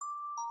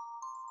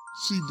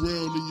See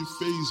brown in your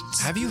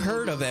face. Have you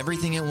heard of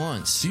Everything at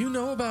Once? Do you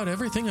know about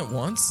Everything at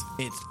Once?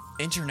 It's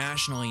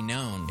internationally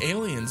known.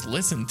 Aliens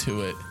listen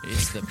to it.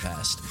 It's the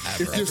best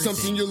ever. If there's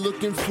something you're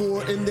looking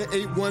for in the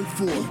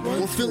 814,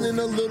 or feeling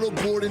a little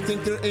bored and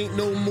think there ain't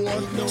no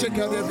more, check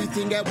out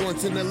Everything at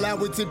Once and allow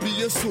it to be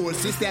your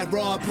source. It's that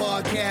raw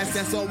podcast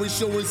that's always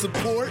showing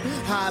support,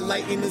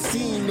 highlighting the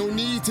scene. No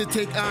need to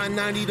take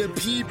I-90 to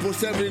Peep or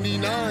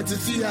 79 to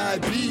see how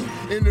it be.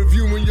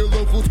 Interviewing your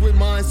locals with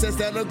mindsets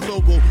that are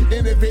global.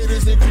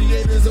 Innovators and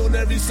creators on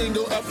every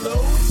single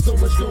upload. So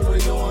much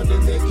going on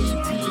in the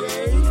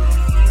EPA.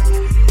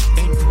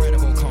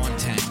 Incredible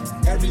content.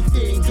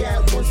 Everything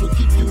at Once will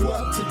keep you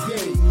up to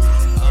date.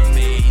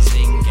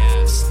 Amazing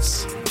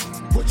guests.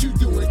 What you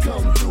doing?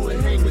 Come through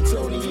and hang with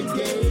Tony and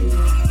Dave.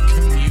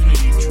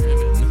 Community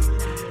driven.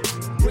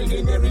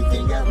 Bringing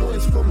everything at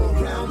once from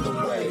around the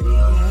way.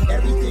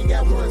 Everything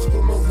at once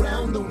from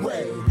around the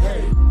way.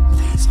 Hey.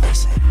 Please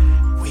listen.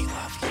 We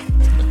love you.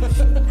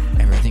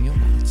 Everything at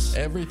Once.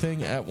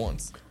 Everything at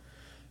Once.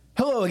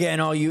 Hello again,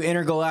 all you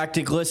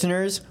intergalactic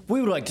listeners. We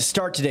would like to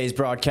start today's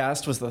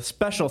broadcast with a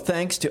special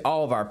thanks to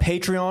all of our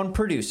Patreon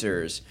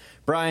producers.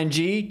 Brian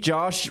G,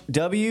 Josh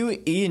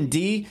W, Ian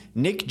D,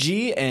 Nick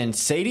G, and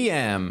Sadie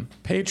M.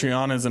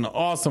 Patreon is an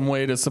awesome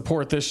way to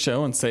support this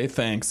show and say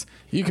thanks.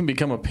 You can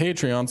become a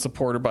Patreon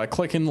supporter by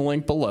clicking the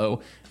link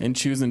below and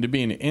choosing to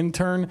be an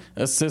intern,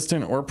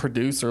 assistant, or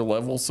producer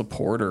level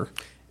supporter.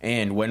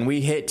 And when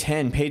we hit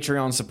 10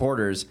 Patreon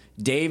supporters,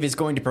 Dave is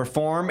going to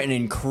perform an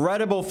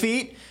incredible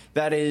feat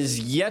that is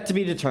yet to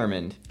be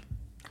determined.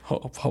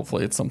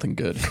 Hopefully it's something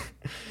good.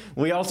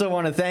 We also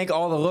want to thank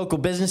all the local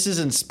businesses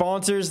and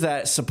sponsors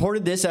that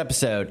supported this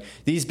episode.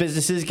 These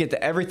businesses get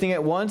the Everything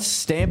at Once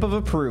stamp of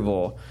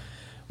approval.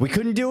 We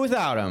couldn't do it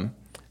without them.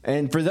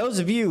 And for those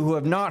of you who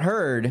have not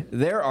heard,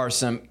 there are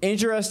some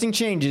interesting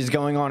changes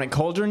going on at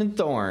Cauldron and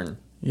Thorn.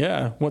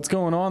 Yeah, what's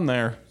going on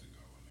there?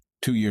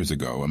 2 years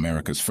ago,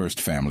 America's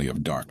first family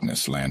of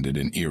darkness landed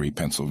in Erie,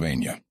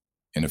 Pennsylvania.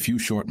 In a few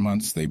short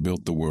months, they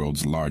built the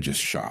world's largest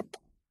shop,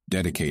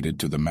 dedicated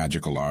to the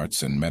magical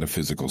arts and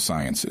metaphysical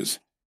sciences.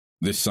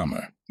 This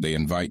summer, they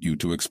invite you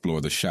to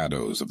explore the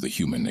shadows of the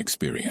human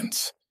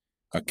experience.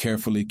 A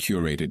carefully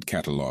curated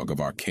catalog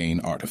of arcane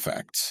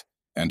artifacts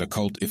and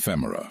occult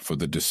ephemera for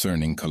the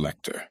discerning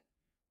collector.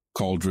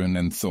 Cauldron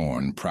and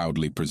Thorn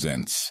proudly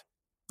presents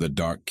the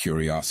dark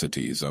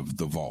curiosities of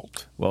the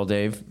vault. Well,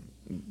 Dave,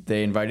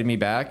 they invited me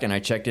back, and I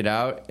checked it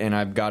out, and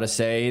I've got to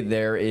say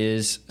there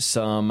is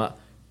some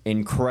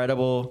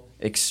incredible,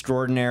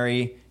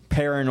 extraordinary,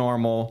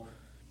 paranormal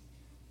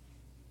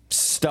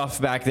stuff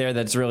back there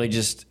that's really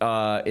just,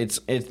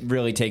 it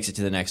really takes it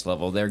to the next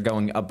level. They're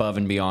going above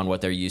and beyond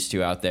what they're used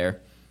to out there.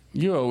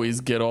 You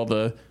always get all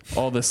the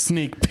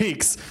sneak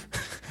peeks.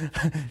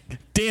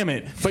 Damn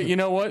it. But you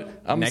know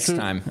what? Next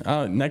time.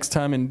 Next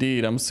time,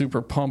 indeed. I'm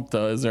super pumped.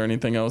 Is there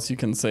anything else you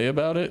can say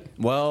about it?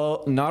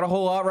 Well, not a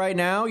whole lot right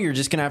now. You're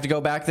just going to have to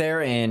go back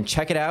there and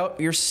check it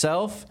out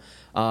yourself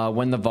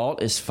when the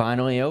vault is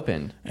finally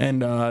open.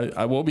 And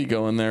I will be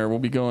going there. We'll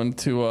be going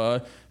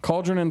to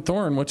Cauldron and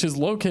Thorn, which is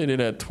located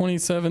at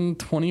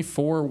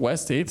 2724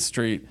 West 8th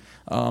Street.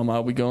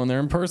 I'll be going there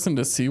in person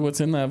to see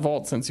what's in that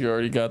vault, since you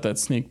already got that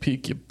sneak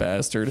peek, you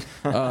bastard.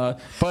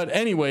 But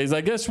anyways,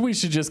 I guess we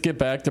should just get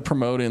back to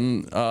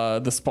promoting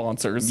the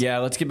sponsors. Yeah,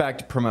 let's get back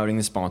to promoting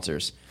the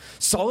sponsors.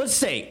 Solid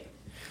State.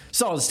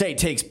 Solid State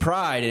takes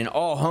pride in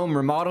all home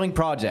remodeling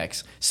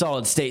projects.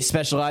 Solid State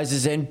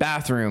specializes in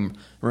bathroom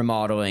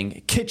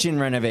remodeling, kitchen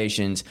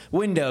renovations,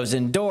 windows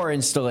and door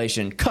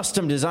installation,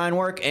 custom design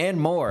work, and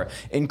more,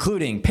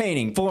 including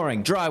painting,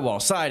 flooring,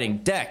 drywall, siding,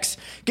 decks.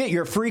 Get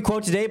your free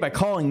quote today by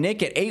calling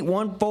Nick at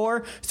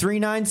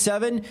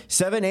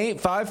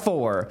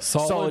 814-397-7854.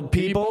 Solid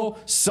people,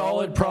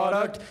 solid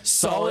product,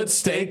 Solid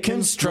State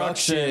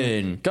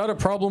Construction. Got a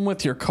problem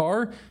with your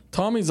car?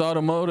 Tommy's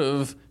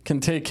Automotive can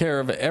take care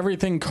of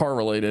everything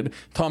car-related.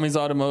 Tommy's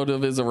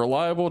Automotive is a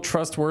reliable,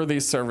 trustworthy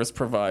service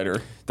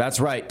provider. That's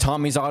right.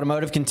 Tommy's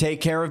Automotive can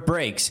take care of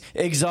brakes,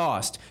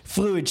 exhaust,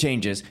 fluid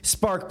changes,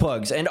 spark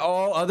plugs, and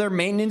all other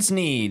maintenance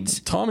needs.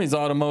 Tommy's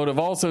Automotive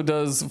also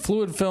does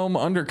fluid film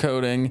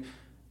undercoating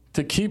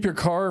to keep your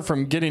car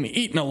from getting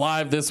eaten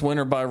alive this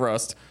winter by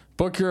rust.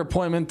 Book your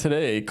appointment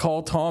today.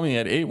 Call Tommy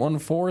at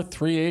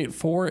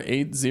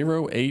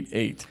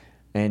 814-384-8088.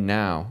 And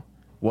now,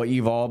 what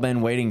you've all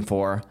been waiting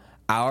for,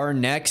 our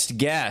next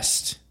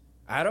guest,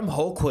 Adam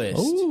Holquist.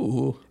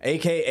 Ooh.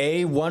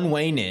 A.K.A.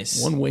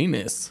 Onewayness.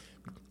 Onewayness.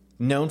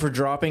 Known for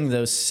dropping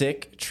those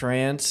sick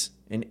trance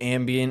and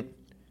ambient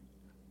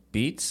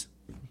beats.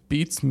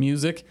 Beats,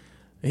 music.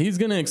 He's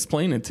going to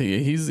explain it to you.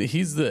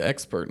 He's the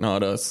expert,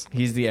 not us.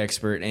 He's the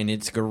expert, and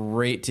it's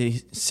great to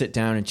sit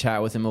down and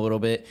chat with him a little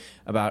bit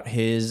about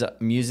his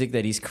music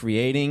that he's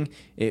creating.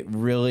 It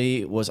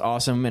really was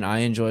awesome, and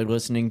I enjoyed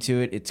listening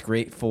to it. It's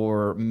great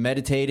for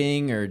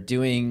meditating or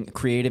doing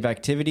creative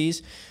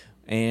activities,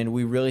 and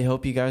we really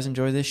hope you guys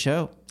enjoy this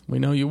show. We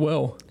know you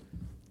will.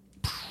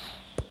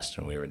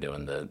 We were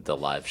doing the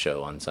live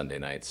show on Sunday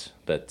nights,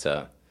 but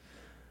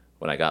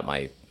when I got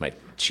my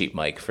cheap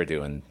mic for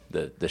doing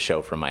the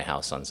show from my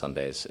house on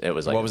Sundays. It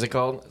was like, what was it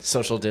called?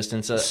 Social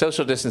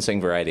distancing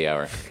variety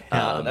hour.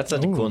 That's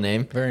such a cool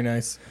name. Very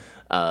nice.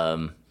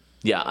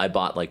 Yeah, I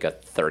bought like a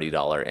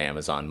 $30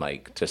 Amazon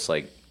mic, just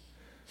like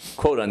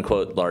quote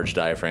unquote large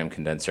diaphragm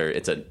condenser.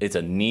 It's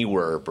a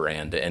Neewer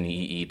brand,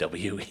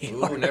 Neewe.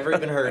 Ooh, never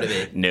even heard of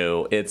it.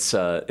 No,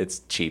 it's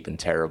cheap and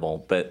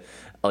terrible, but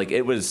like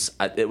it was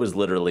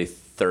literally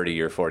 $30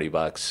 or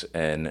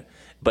 $40,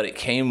 but it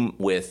came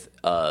with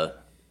a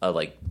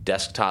like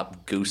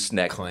desktop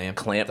gooseneck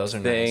clamp Those are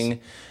thing, nice.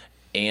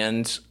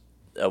 and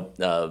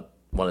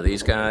one of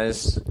these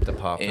guys, the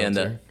pop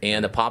filter,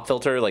 and a pop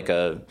filter, like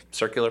a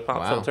circular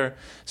pop filter.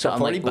 So for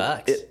I'm like,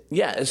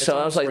 $40. So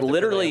I was like,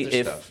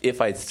 literally, stuff.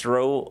 if I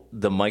throw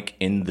the mic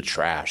in the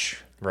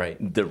trash, right,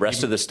 the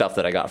rest of the stuff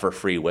that I got for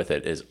free with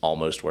it is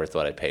almost worth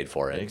what I paid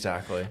for it.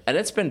 Exactly, and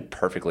it's been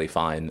perfectly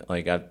fine.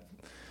 Like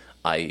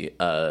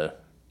I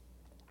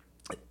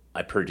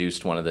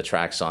produced one of the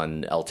tracks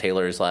on Elle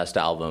Taylor's last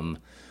album.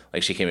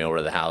 Like she came over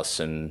to the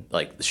house and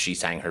like she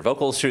sang her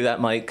vocals through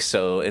that mic.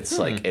 So it's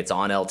like, it's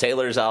on Elle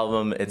Taylor's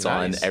album. It's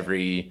on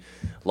every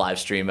live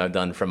stream I've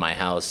done from my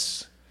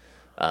house.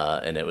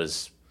 And it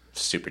was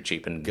super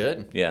cheap and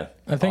good. Yeah.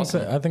 I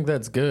think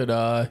that's good.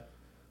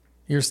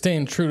 You're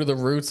staying true to the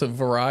roots of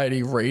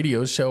variety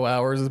radio show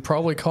hours. It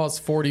probably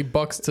costs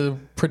 $40 to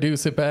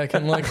produce it back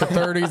in like the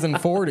 30s and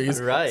 40s.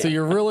 Right. So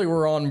you really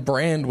were on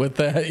brand with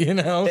that, you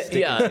know?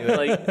 Yeah.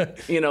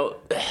 Like, you know,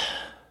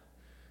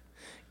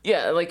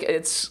 yeah, like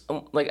it's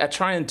like I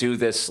try and do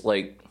this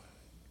like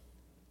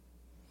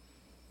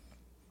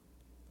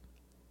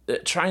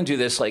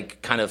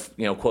kind of,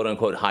 you know, quote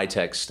unquote high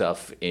tech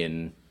stuff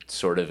in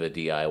sort of a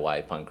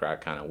DIY punk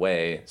rock kind of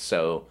way.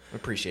 So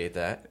appreciate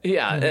that.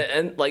 Yeah,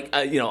 and like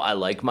you know, I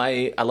like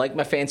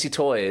my fancy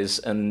toys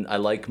and I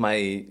like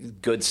my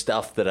good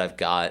stuff that I've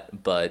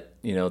got, but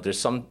you know, there's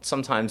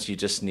sometimes you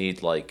just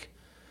need like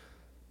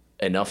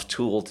enough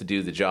tool to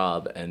do the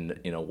job. And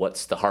you know,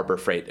 what's the Harbor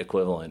Freight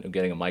equivalent of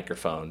getting a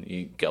microphone?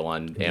 You go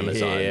on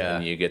Amazon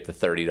and you get the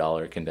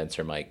 $30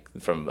 condenser mic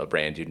from a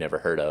brand you've never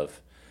heard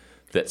of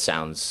that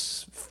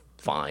sounds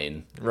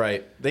fine.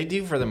 Right, they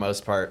do for the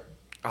most part.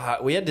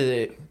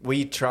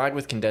 We tried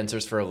with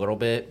condensers for a little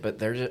bit, but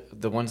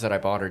the ones that I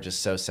bought are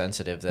just so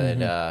sensitive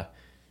that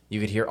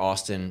you could hear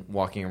Austin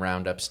walking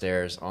around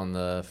upstairs on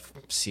the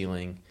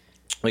ceiling.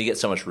 Well, you get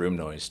so much room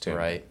noise too.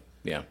 Right.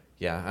 Yeah.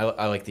 Yeah,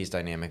 I like these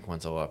dynamic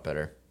ones a lot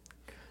better.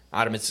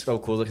 Adam, it's so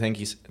cool.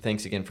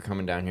 Thanks again for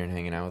coming down here and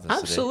hanging out with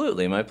us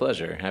Absolutely, my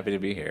pleasure. Happy to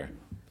be here.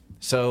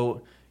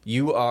 So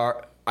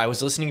I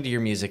was listening to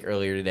your music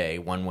earlier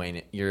today,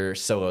 your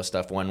solo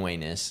stuff,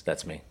 Onewayness.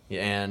 That's me.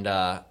 And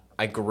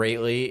I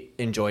greatly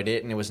enjoyed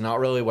it, and it was not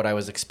really what I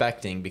was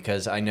expecting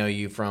because I know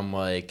you from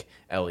like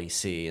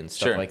LEC and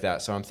stuff like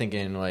that. So I'm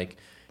thinking like,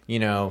 you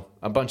know,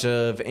 a bunch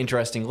of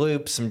interesting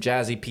loops, some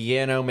jazzy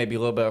piano, maybe a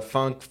little bit of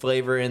funk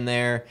flavor in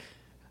there.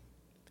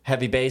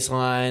 Heavy bass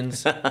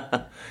lines.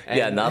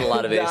 Yeah, not a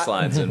lot of bass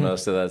lines in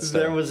most of that stuff.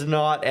 There was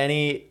not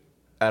any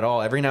at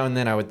all. Every now and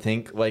then I would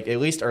think, like, at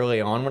least early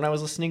on when I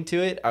was listening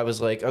to it, I was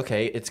like,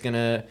 okay, it's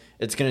gonna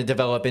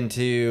develop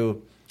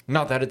into,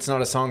 not that it's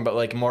not a song, but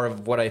like more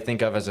of what I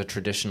think of as a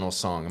traditional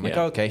song. I'm like,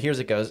 okay, here's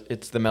it goes.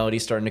 It's the melody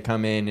starting to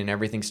come in and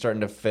everything's starting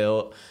to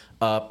fill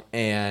up,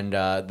 and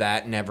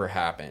that never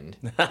happened.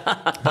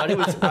 But it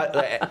was,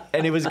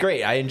 and it was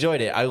great. I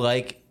enjoyed it. I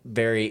like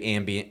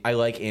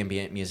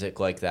ambient music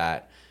like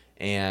that.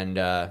 And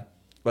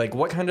like,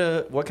 what kind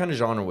of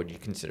genre would you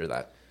consider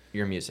that,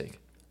 your music?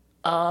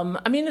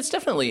 I mean, it's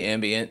definitely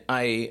ambient.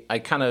 I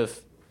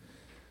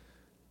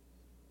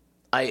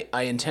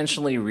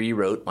intentionally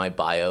rewrote my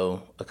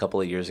bio a couple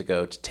of years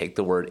ago to take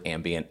the word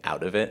ambient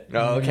out of it.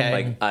 Oh,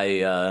 okay.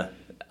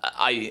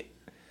 Like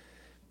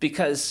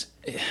because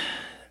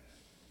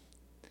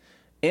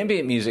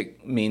ambient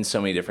music means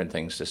so many different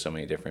things to so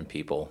many different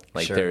people.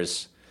 Like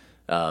there's,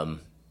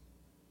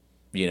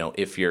 you know,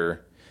 if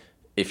you're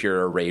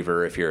a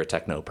raver, if you're a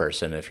techno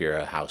person, if you're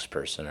a house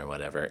person or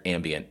whatever,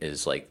 ambient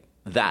is like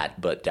that,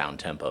 but down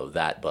tempo,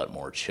 that, but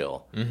more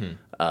chill.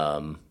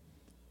 Mm-hmm.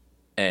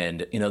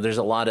 And, you know, there's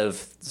a lot of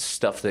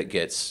stuff that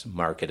gets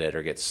marketed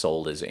or gets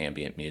sold as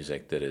ambient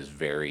music that is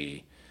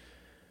very,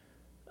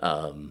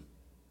 like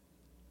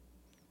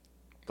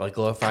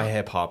lo-fi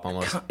hip hop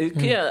almost.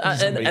 Yeah.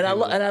 and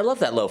I love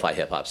that lo-fi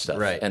hip hop stuff.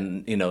 Right.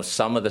 And, you know,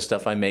 some of the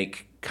stuff I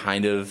make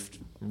kind of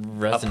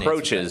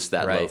approaches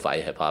that lo-fi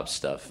hip hop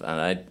stuff,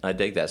 and I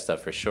dig that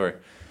stuff for sure.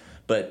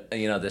 But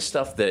you know, the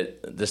stuff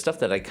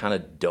that I kind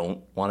of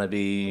don't want to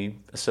be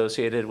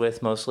associated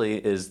with mostly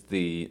is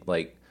the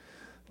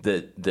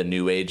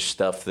new age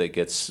stuff that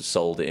gets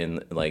sold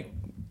in like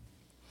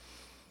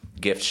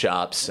gift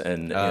shops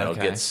and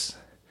gets.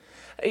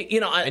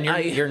 You know, and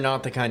you're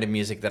not the kind of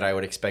music that I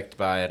would expect to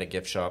buy at a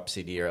gift shop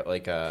CD or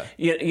like a.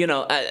 You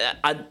know,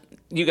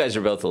 you guys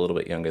are both a little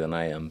bit younger than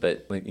I am,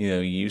 but you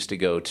used to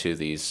go to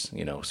these,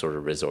 sort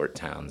of resort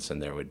towns,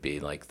 and there would be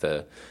like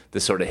the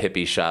sort of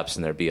hippie shops,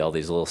 and there'd be all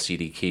these little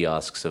CD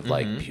kiosks of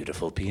like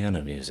beautiful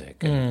piano music,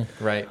 and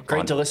right,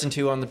 great to listen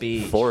to on the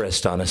beach,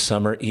 forest on a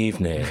summer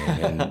evening,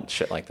 and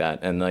shit like that.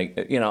 And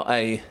like,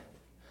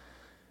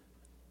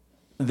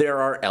 there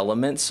are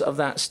elements of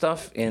that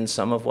stuff in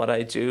some of what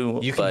I do.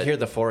 You can hear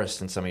the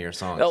forest in some of your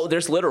songs. Oh,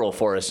 there's literal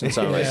forest in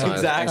some of my songs.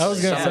 Exactly. I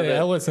was going to say,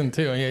 I listen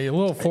too. Yeah, a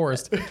little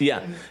forest.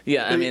 Yeah.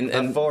 I mean,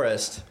 a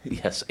forest.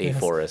 Yes, a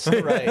forest.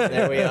 Right,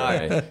 there we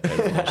are. Right,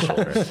 over my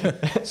shoulder.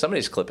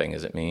 Somebody's clipping.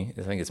 Is it me?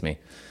 I think it's me.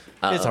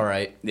 It's all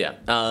right. Yeah.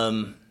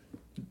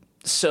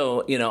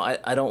 So,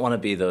 I don't want to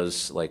be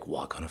those like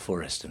walk on a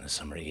forest in a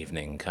summer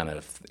evening kind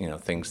of,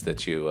 things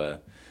that you,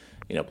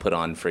 put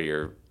on for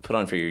your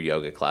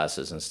yoga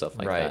classes and stuff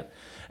like that.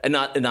 And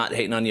not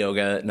hating on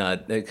yoga,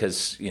 not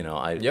because,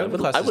 yoga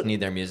classes need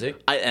their music.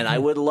 I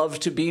would love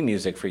to be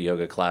music for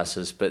yoga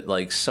classes, but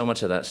like so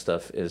much of that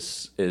stuff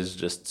is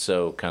just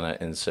so kind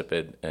of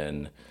insipid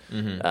and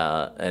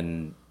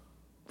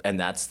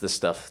that's the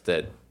stuff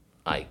that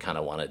I kind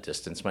of want to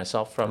distance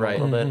myself from a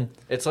little bit.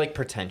 It's like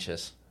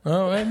pretentious.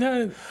 Oh, and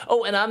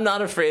and I'm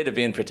not afraid of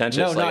being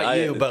pretentious. No, not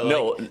you, but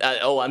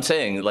I'm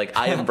saying like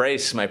I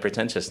embrace my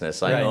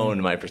pretentiousness. I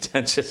own my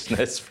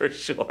pretentiousness for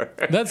sure.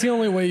 That's the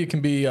only way you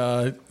can be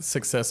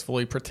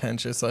successfully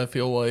pretentious. I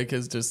feel like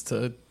is just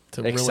to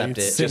accept really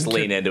it. Just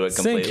lean into it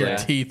completely. Sink your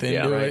teeth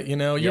into it.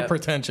 You're Yep.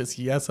 pretentious.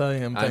 Yes, I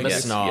am. I'm Thank a you.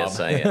 snob. Yes,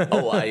 I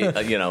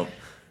am.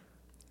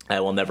 I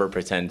will never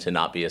pretend to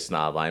not be a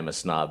snob. I am a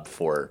snob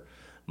for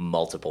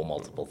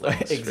multiple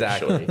things.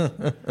 Exactly.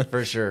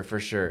 For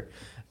sure.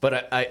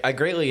 But I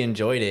greatly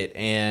enjoyed it,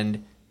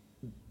 and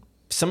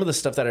some of the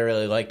stuff that I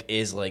really liked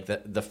is like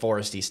the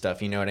foresty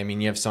stuff. You know what I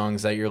mean? You have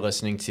songs that you're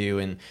listening to,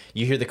 and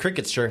you hear the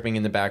crickets chirping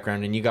in the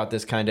background, and you got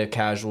this kind of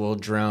casual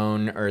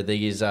drone or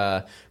these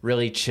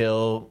really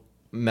chill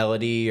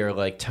melody or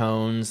like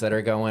tones that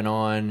are going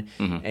on,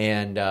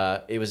 and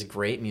it was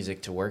great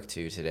music to work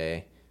to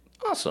today.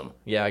 Awesome.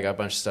 Yeah, I got a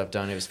bunch of stuff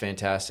done. It was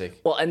fantastic.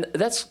 Well, and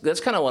that's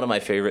kind of one of my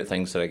favorite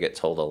things that I get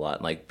told a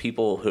lot. Like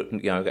people who,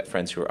 I've got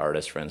friends who are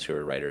artists, friends who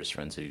are writers,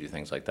 friends who do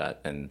things like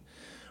that. And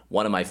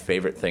one of my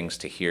favorite things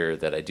to hear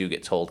that I do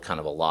get told kind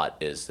of a lot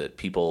is that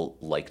people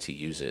like to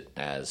use it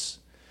as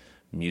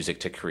music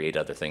to create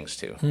other things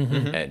too.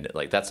 And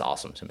like, that's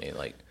awesome to me.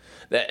 Like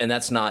that, and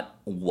that's not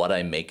what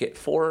I make it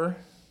for.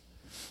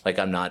 Like,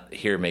 I'm not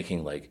here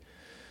making like,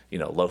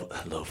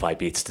 lo-fi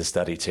beats to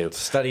study to.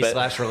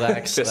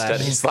 Study/relax.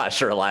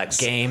 Study/relax.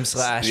 Game /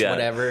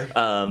 whatever.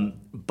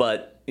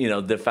 But,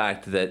 the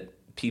fact that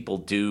people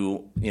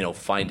do,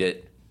 find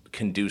it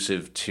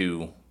conducive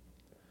to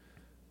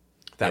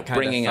that kind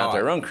bringing of out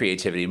their own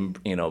creativity,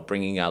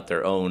 bringing out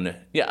their own.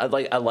 Yeah,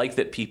 I like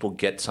that people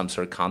get some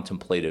sort of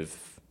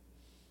contemplative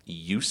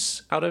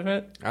use out of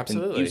it.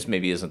 Absolutely. And use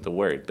maybe isn't the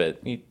word, but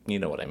you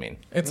know what I mean.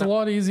 It's a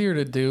lot easier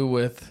to do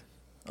with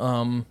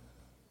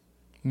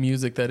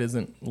music that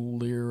isn't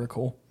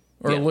lyrical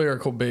or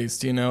lyrical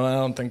based. I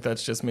don't think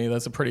that's just me.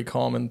 That's a pretty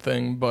common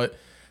thing, but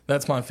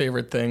that's my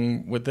favorite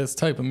thing with this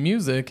type of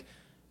music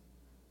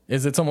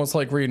is it's almost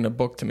like reading a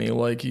book to me.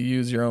 Like you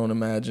use your own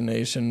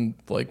imagination,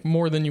 like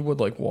more than you would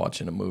like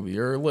watching a movie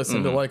or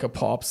listen to like a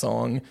pop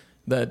song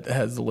that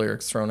has the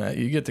lyrics thrown at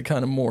you. You get to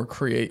kind of more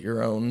create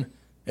your own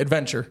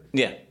adventure.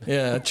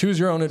 Yeah. Choose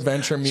your own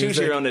adventure music. Choose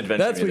your own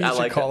adventure. That's what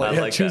you should call it.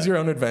 Like choose your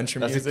own adventure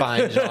music. music.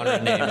 That's a fine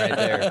genre name right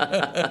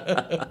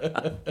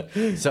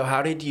there. So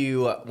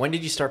when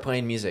did you start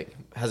playing music?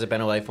 Has it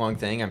been a lifelong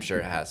thing? I'm sure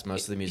it has.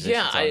 Most of the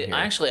musicians on here.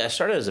 I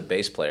started as a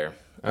bass player.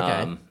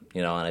 Okay.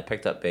 And I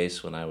picked up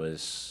bass when I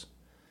was,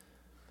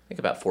 I think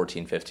about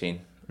 14,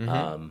 15.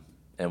 And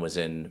was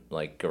in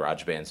like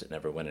garage bands that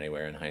never went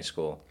anywhere in high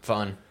school.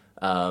 Fun.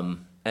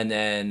 And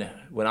then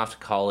went off to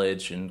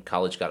college, and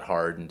college got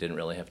hard and didn't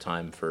really have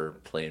time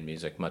for playing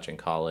music much in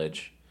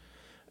college.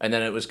 And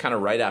then it was kind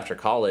of right after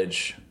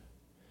college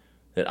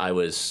that I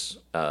was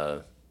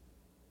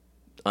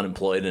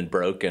unemployed and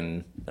broke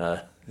and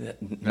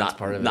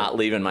not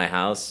leaving my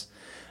house.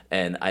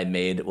 And I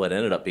made what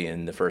ended up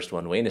being the first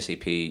Onewayness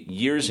EP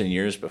years and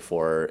years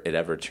before it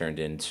ever turned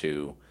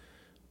into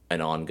an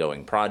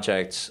ongoing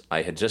project.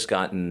 I had just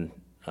gotten,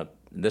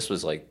 this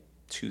was like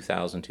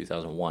 2000,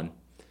 2001.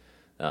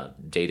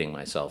 Dating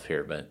myself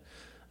here, but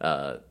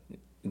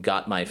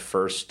got my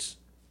first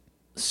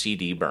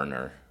CD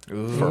burner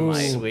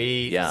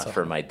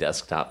for my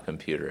desktop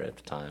computer at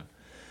the time,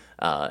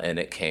 and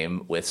it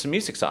came with some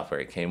music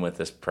software. It came with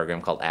this program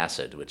called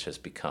Acid, which has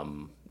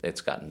gotten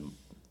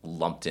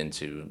lumped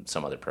into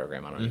some other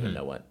program. I don't even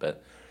know what,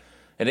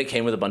 and it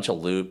came with a bunch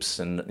of loops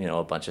and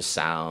a bunch of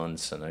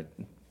sounds, and I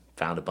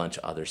found a bunch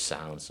of other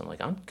sounds. I'm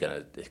like, I'm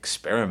gonna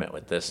experiment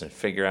with this and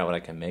figure out what I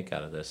can make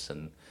out of this.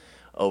 And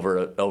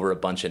over a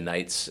bunch of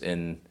nights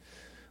in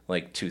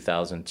like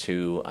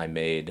 2002, I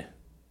made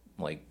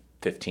like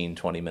 15,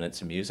 20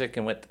 minutes of music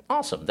and went,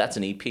 awesome, that's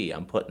an EP.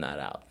 I'm putting that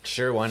out.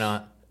 Sure, why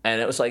not? And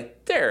it was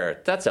like,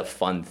 that's a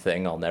fun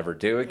thing I'll never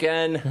do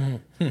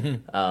again.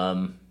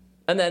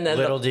 And And then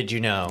Little did you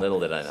know. Little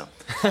did I know.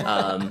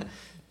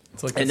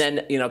 It's like And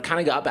then, kind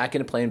of got back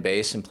into playing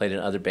bass and played in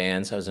other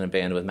bands. I was in a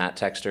band with Matt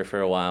Texter for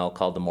a while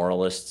called The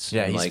Moralists.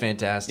 Yeah, And, he's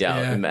fantastic.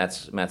 Yeah, Yeah. and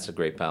Matt's a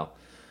great pal.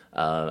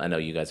 I know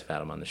you guys have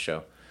had him on the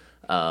show.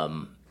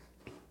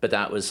 But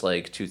that was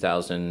like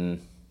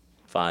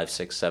 2005,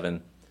 6,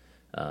 7.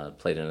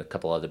 Played in a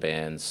couple other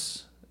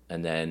bands.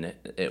 And then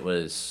it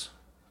was,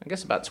 I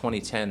guess, about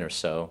 2010 or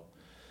so.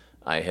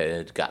 I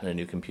had gotten a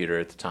new computer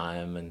at the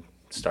time and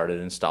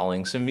started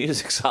installing some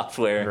music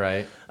software.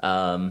 Right.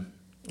 I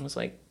was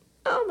like,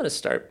 I'm going to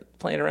start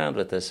playing around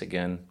with this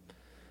again.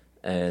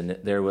 And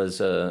there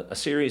was a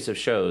series of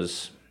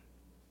shows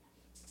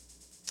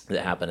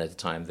that happened at the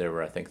time. There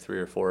were, I think, 3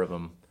 or 4 of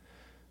them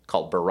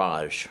called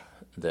Barrage.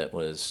 It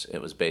was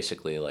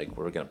basically like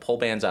we're going to pull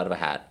bands out of a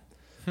hat.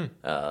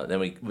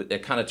 Then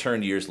it kind of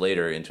turned years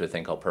later into a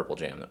thing called Purple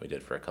Jam that we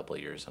did for a couple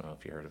of years. I don't know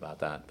if you heard about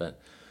that, but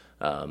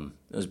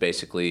it was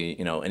basically,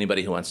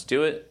 anybody who wants to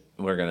do it,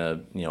 we're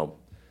going to,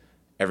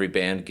 every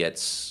band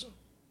gets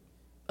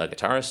a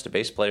guitarist, a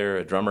bass player,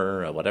 a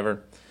drummer,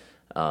 whatever.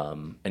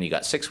 And you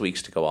got 6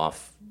 weeks to go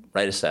off,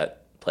 write a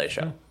set, play a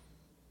show.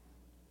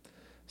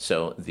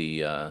 So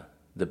the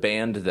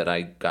band that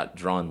I got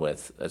drawn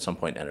with at some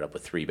point ended up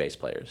with 3 bass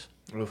players.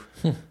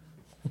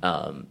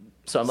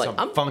 So I'm like,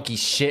 I'm funky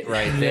shit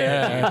right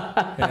there.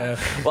 yeah.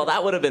 well,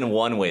 that would have been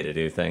one way to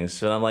do things.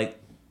 So I'm like,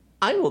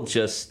 I will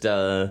just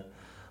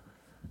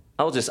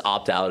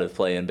opt out of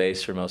playing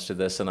bass for most of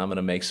this, and I'm going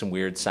to make some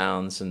weird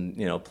sounds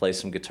and play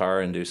some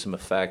guitar and do some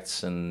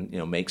effects and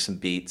make some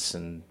beats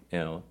and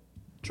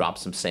drop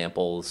some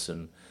samples.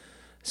 And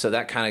so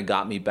that kind of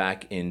got me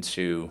back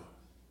into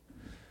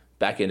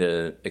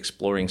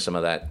exploring some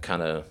of that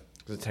kind of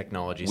The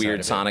technology weird side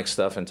of sonic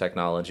stuff and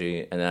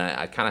technology. And then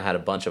I kind of had a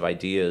bunch of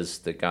ideas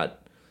that got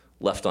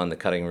left on the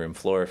cutting room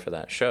floor for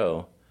that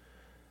show.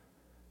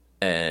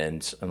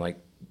 And I'm like,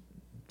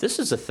 this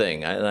is a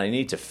thing. I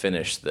need to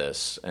finish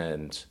this.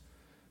 And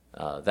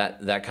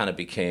that kind of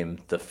became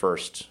the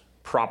first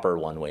proper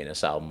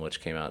Onewayness album, which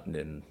came out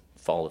in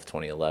fall of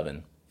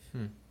 2011.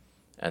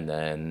 And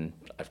then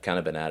I've kind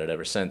of been at it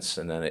ever since.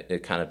 And then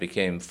it kind of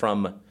became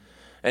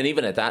and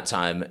even at that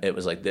time, it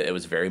was like, it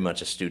was very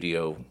much a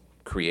studio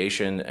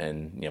creation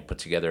and, put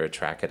together a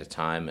track at a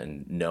time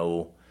and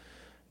no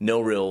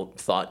real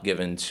thought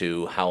given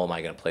to how am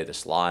I going to play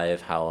this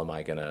live? How am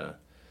I going to,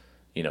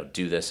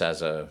 do this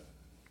as a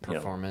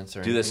performance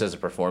or do this as a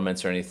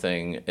performance or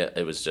anything.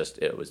 It was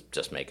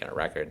just making a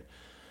record.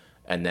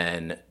 And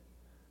then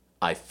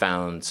I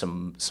found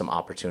some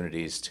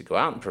opportunities to go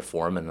out and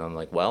perform, and I'm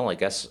like, well, I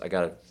guess I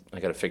gotta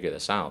figure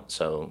this out.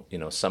 So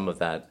some of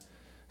that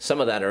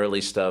early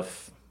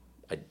stuff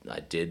I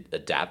did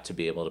adapt to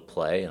be able to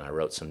play, and I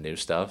wrote some new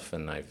stuff,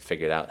 and I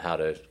figured out how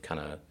to kind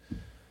of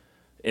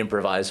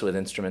improvise with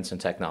instruments and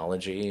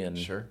technology, and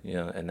Sure.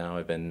 And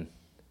now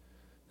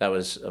that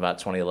was about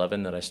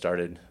 2011 that I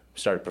started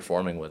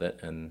performing with it,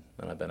 and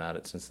I've been at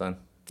it since then.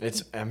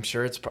 I'm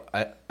sure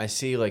I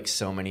see like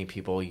so many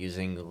people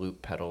using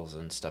loop pedals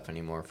and stuff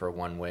anymore for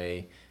one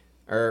way,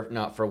 or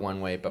not for one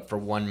way, but for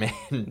one man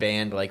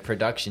band like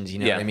productions. You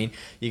know Yeah. what I mean?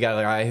 You got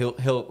a guy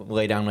he'll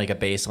lay down like a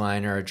bass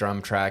line or a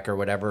drum track or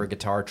whatever, a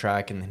guitar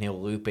track, and then he'll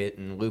loop it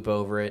and loop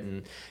over it,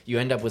 and you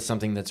end up with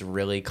something that's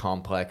really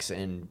complex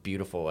and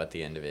beautiful at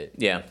the end of it.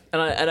 Yeah,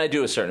 and I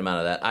do a certain amount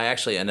of that. I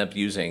actually end up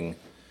using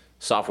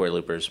software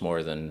loopers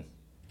more than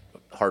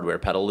hardware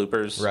pedal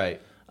loopers. Right.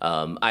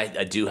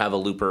 I do have a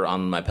looper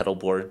on my pedal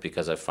board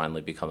because I've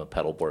finally become a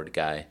pedal board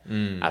guy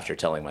after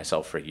telling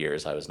myself for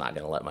years I was not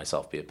going to let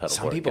myself be a pedal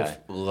Some board people guy.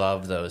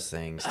 love those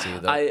things too.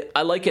 Though.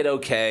 I like it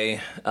okay,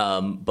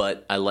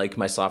 but I like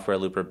my software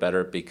looper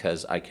better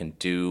because I can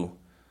do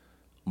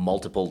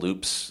multiple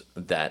loops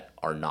that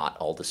are not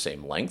all the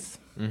same length,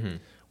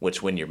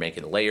 which when you're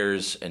making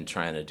layers and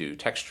trying to do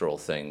textural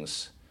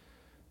things,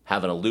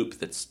 having a loop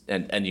that's,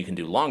 and you can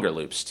do longer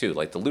loops too.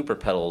 Like the looper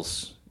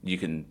pedals, you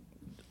can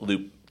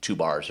loop 2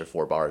 bars or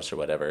 4 bars or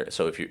whatever.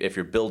 So if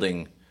you're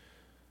building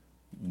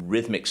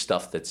rhythmic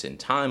stuff that's in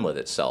time with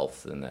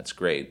itself, then that's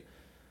great.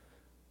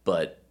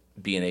 But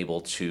being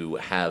able to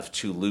have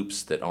 2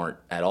 loops that aren't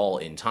at all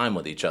in time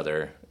with each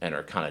other and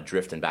are kind of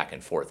drifting back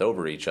and forth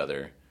over each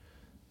other,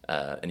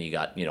 and you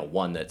got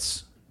one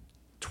that's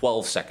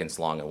 12 seconds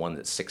long and one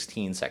that's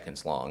 16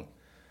 seconds long,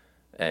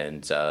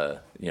 and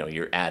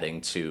you're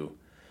adding to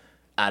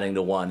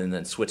one and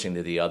then switching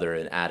to the other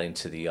and adding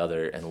to the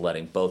other and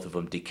letting both of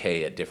them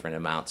decay at different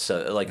amounts.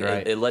 So like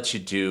Right. it lets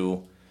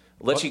you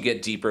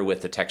get deeper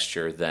with the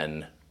texture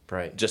than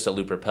Right. just a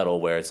looper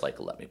pedal where it's like,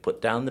 let me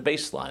put down the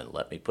bass line,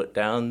 let me put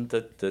down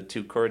the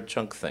 2-chord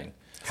chunk thing.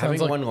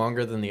 Having like- one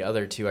longer than the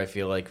other two, I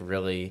feel like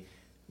really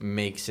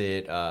makes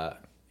it.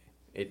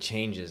 It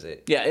changes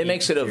it. Yeah, it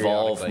makes it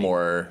evolve periodically.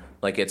 more.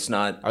 Like it's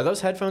not. Are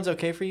those headphones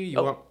okay for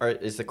you?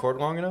 Is the cord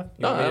long enough?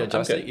 You want me to I'm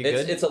adjust good. it? You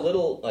good? It's a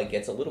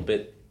little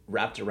bit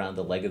wrapped around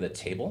the leg of the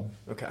table.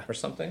 Okay. Or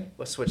something.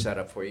 Let's switch that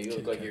up for you. You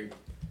look like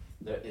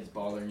it's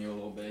bothering you a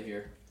little bit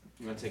here.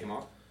 You want to take them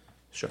off?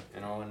 Sure.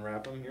 And I'll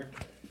unwrap them here.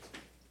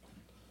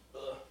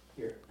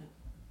 Here.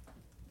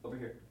 Over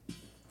here.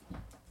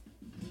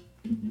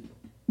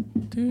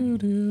 Do,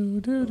 do,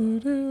 do, do,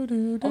 do,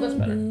 do, Oh, that's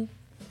better.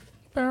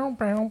 Bow,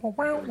 bow, bow,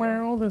 bow,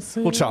 bow, this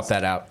We'll is- chop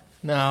that out.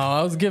 No,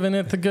 I was giving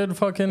it the good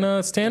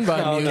fucking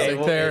standby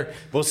music there.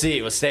 We'll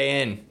see. We'll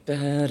stay in.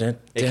 It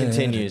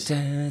continues.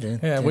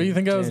 Yeah, what do you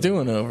think I was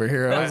doing over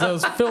here? I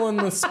was filling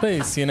the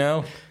space, you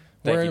know.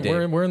 Thank you,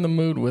 Dave. We're in the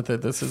mood with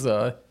it. This is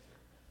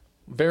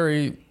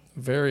very,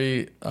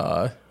 very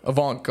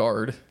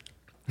avant-garde.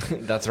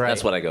 That's right.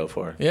 That's what I go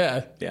for.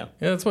 Yeah. Yeah.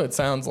 Yeah, that's what it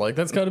sounds like.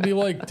 That's got to be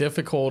like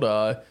difficult.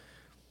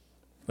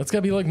 That's got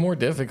to be like more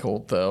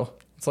difficult though.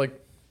 It's like,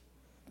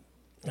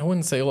 I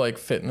wouldn't say like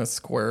fitting a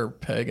square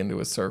peg into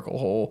a circle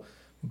hole,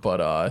 but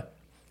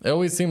it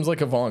always seems like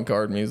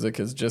avant-garde music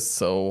is just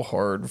so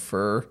hard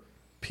for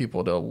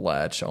people to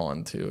latch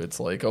on to. It's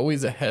like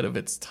always ahead of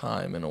its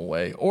time in a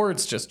way, or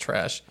it's just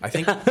trash. I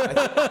think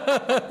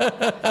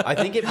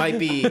it might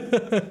be.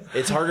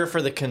 It's harder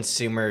for the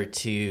consumer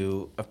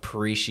to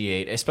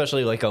appreciate,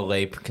 especially like a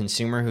lay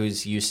consumer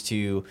who's used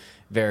to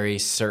very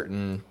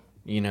certain,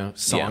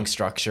 song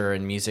structure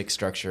and music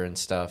structure and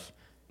stuff.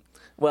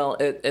 Well,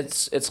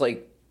 it's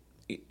like,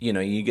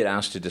 you get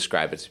asked to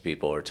describe it to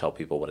people or tell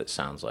people what it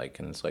sounds like,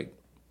 and it's like,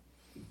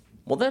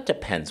 well, that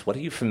depends. What are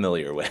you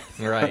familiar with?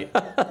 Right.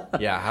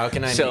 Yeah. How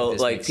can I? So, make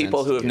this like, make people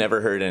sense who have to- never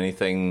heard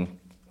anything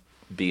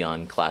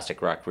beyond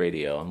classic rock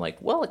radio, I'm like,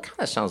 well, it kind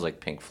of sounds like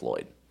Pink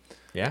Floyd.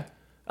 Yeah.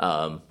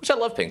 Which I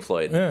love Pink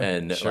Floyd, Yeah,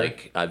 and sure.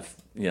 like I've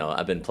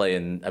been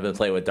playing with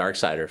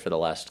Darksider for the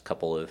last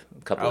couple of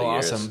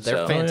years. Awesome. They're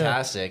So,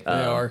 fantastic. They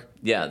are.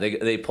 yeah,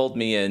 they pulled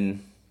me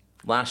in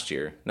last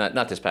year,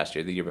 not this past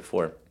year, the year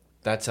before.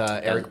 That's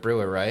Eric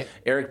Brewer, right?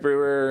 Eric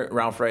Brewer,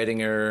 Ralph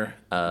Reidinger.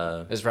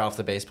 Is Ralph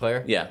the bass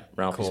player? Yeah,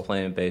 Ralph is Cool.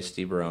 playing bass.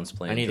 Steve Barone's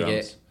playing I need drums. to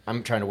get.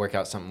 I'm trying to work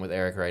out something with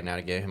Eric right now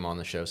to get him on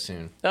the show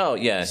soon. Oh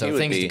yeah, So he would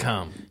things be, to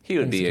come. He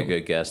would be a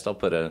good guest. I'll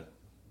put a.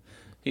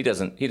 He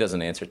doesn't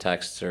answer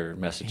texts or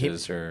messages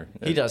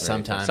He does or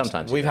sometimes.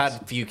 Sometimes he We've does.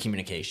 had a few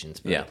communications.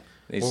 But Yeah,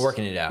 we're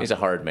working it out. He's a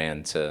hard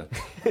man to.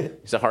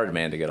 He's a hard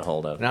man to get a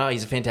hold of. No,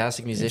 he's a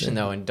fantastic musician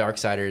though, and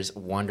Darksider's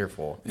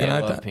wonderful. And I I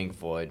love thought- Pink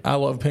Floyd. I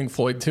love Pink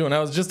Floyd too. And I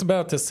was just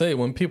about to say,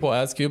 when people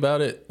ask you about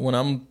it, when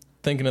I'm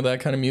thinking of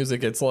that kind of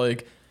music, it's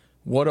like,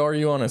 what are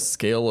you on a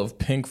scale of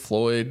Pink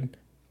Floyd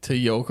to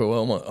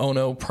Yoko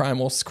Ono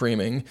Primal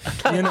Screaming?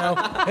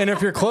 And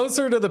if you're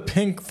closer to the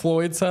Pink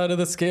Floyd side of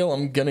the scale,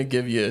 I'm going to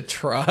give you a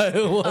try.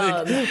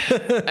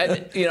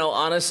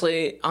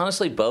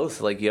 Honestly,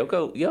 both. Like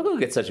Yoko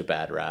gets such a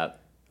bad rap.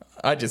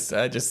 I just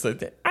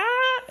said,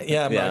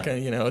 yeah, I'm not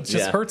going to, it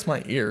just hurts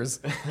my ears.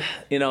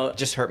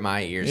 Just hurt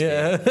my ears.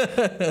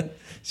 Yeah.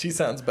 She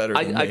sounds better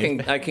than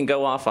me. I can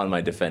go off on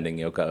my defending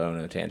Yoko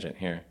Ono tangent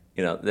here.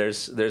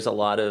 There's a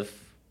lot of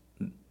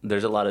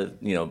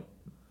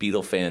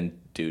Beatle fan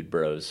dude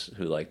bros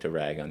who like to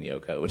rag on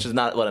Yoko, which is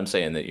not what I'm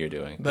saying that you're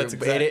doing. That's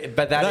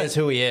But that is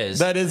who he is.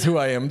 That is who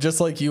I am. Just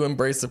like you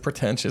embrace the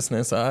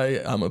pretentiousnness,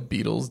 I'm a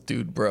Beatles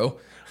dude, bro.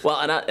 Well,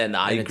 I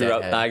a grew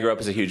up. deadhead. I grew up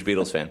as a huge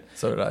Beatles fan.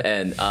 So did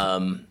I.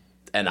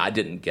 And I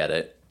didn't get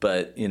it,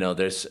 but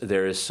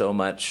there is so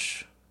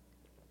much.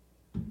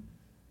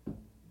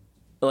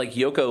 Like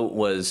Yoko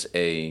was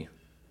a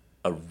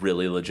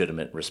really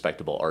legitimate,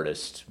 respectable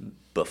artist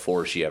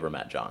before she ever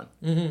met John.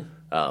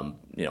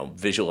 Mm-hmm.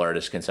 Visual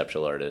artist,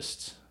 conceptual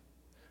artist,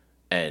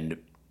 and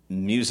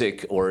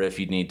music. Or if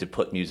you need to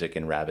put music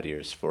in rabbit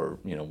ears for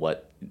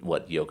what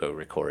Yoko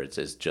records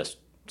is just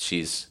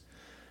she's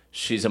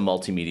a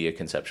multimedia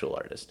conceptual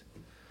artist,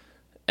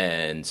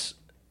 and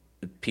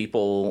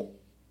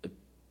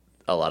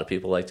a lot of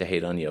people like to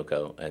hate on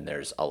Yoko, and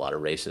there's a lot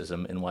of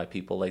racism in why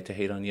people like to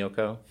hate on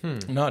Yoko.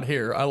 Not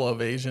here. I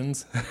love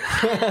Asians.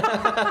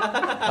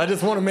 I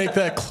just want to make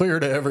that clear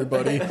to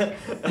everybody.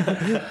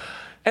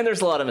 And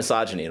there's a lot of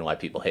misogyny in why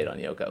people hate on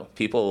Yoko.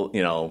 People,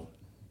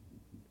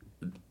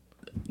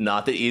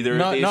 not that either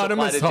of these not a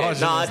apply to Dave.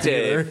 misogynist Not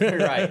Dave. either.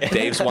 Right.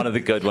 Dave's one of the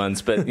good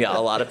ones. But yeah, a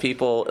lot of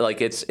people,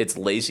 like, it's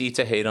lazy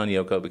to hate on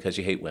Yoko because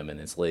you hate women.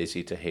 It's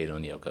lazy to hate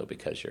on Yoko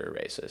because you're a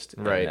racist.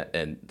 Right.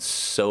 And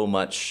so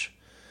much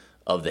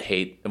of the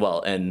hate,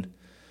 and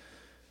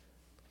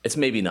it's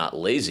maybe not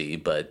lazy,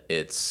 but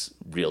it's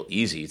real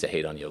easy to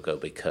hate on Yoko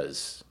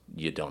because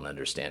you don't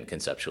understand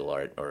conceptual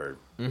art or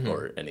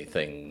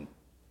anything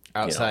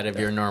outside of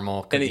your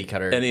normal cookie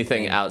cutter.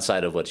 Anything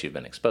outside of what you've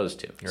been exposed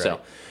to. Right. So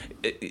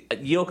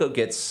Yoko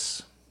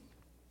gets.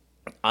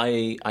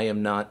 I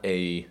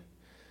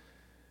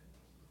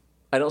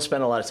don't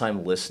spend a lot of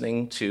time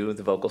listening to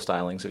the vocal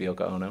stylings of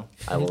Yoko Ono,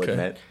 I will Okay.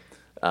 admit.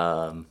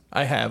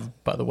 I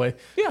have, by the way.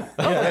 Yeah.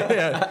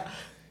 Yeah.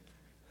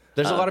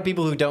 There's a lot of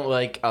people who don't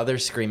like other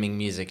screaming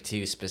music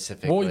too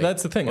specifically. Well,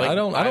 that's the thing. Like, I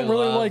don't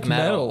really love like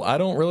metal. I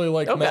don't really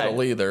like Okay.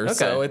 metal either. Okay.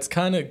 So it's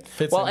kind of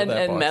fits Well, into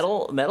that and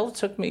box. metal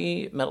took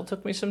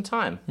me some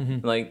time.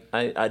 Mm-hmm. Like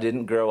I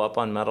didn't grow up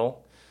on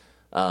metal,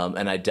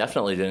 and I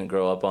definitely didn't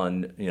grow up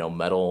on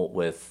metal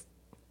with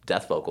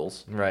death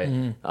vocals, right.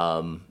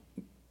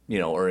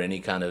 Mm-hmm. Or any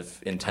kind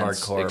of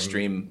intense, Hardcore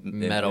extreme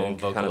metal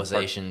kind of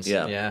vocalizations.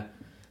 yeah.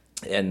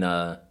 And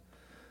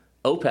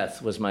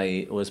Opeth was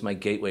my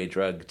gateway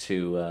drug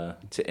to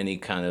any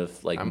kind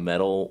of like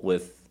metal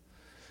with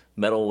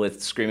metal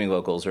with screaming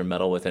vocals or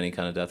metal with any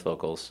kind of death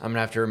vocals. I'm gonna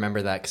have to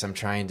remember that because I'm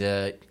trying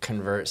to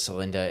convert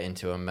Celinda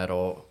into a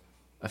metal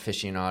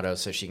aficionado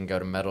so she can go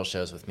to metal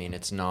shows with me, and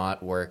it's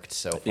not worked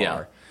so far.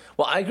 Yeah.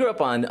 Well, I grew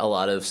up on a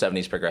lot of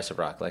 70s progressive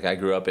rock. Like, I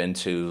grew up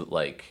into,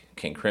 like,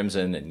 King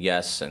Crimson and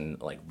Yes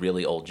and, like,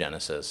 really old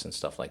Genesis and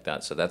stuff like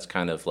that. So that's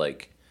kind of,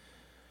 like...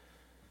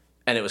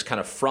 And it was kind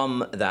of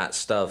from that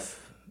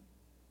stuff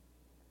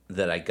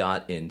that I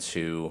got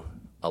into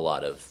a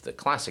lot of the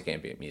classic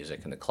ambient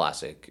music and the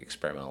classic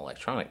experimental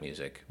electronic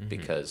music,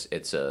 because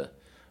it's a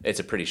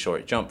pretty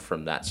short jump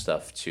from that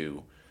stuff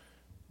to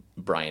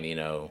Brian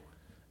Eno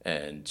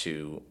and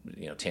to,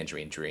 you know,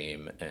 Tangerine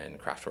Dream and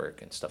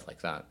Kraftwerk and stuff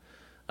like that.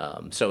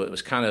 So it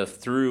was kind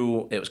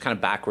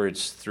of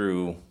backwards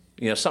through,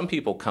 you know, some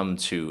people come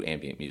to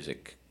ambient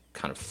music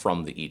kind of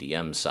from the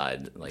EDM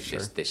side. Like, Sure.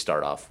 they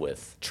start off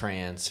with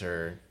Trance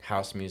or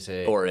house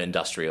music. or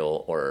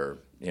industrial or,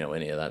 you know,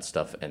 any of that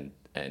stuff and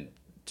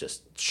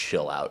just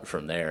chill out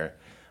from there.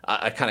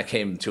 I kind of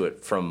came to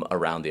it from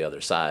around the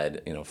other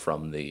side, you know,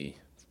 from the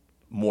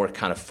more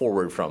kind of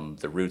forward from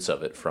the roots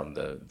of it, from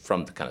the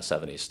kind of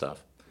 70s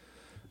stuff.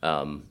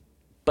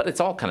 But it's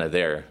all kind of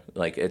there.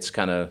 Like, it's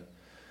kind of,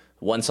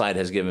 one side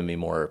has given me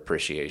more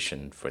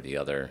appreciation for the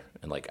other.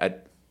 And like, I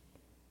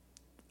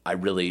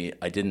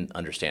didn't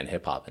understand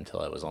hip hop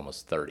until I was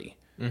almost 30.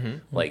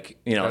 Mm-hmm. Like,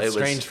 you know, That's it was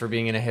strange for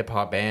being in a hip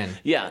hop band.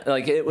 Yeah.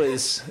 Like, it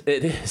is,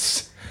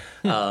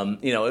 you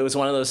know, it was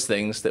one of those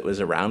things that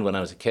was around when I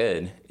was a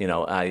kid. You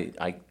know, I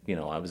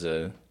was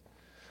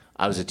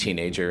a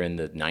teenager in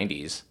the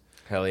 90s.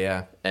 Hell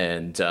yeah.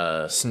 And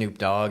Snoop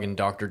Dogg and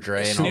Dr. Dre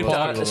and Snoop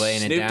all those people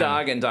laying it down. Snoop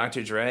Dogg and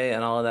Dr. Dre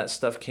and all of that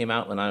stuff came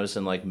out when I was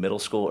in like middle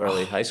school,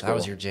 early high school. That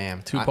was your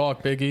jam.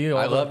 Tupac, Biggie.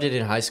 I loved it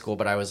in high school,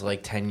 but I was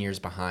like 10 years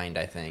behind,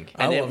 I think.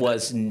 And it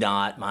was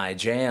not my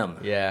jam.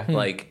 Yeah.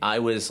 Like, I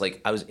was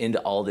into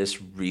all this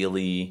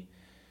really,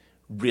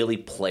 really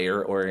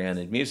player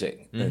oriented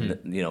music, and,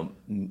 you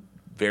know,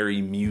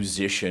 very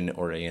musician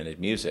oriented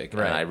music.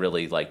 Right. And I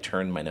really like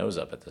turned my nose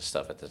up at this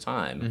stuff at the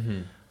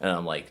time. And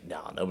I'm like,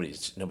 no,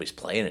 nobody's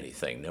playing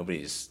anything.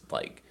 Nobody's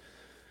like,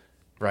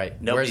 Right.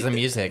 Where's the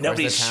music? Where's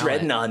Nobody's the talent?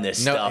 shredding on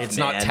this stuff. It's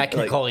man. not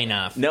technical Like,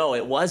 enough. No,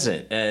 it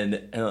wasn't.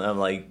 And I'm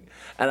like,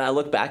 and I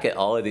look back at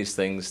all of these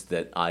things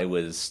that I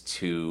was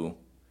too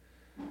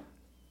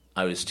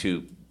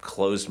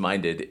closed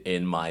minded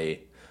in my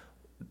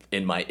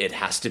it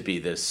has to be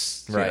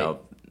this, you Right. know,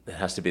 it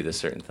has to be this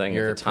certain thing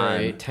Your at the time.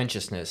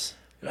 pretentiousness.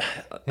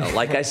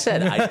 Like I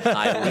said,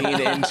 I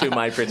lean into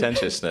my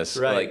pretentiousness.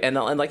 Right. Like, and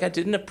like, I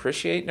didn't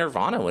appreciate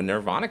Nirvana when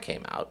Nirvana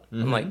came out.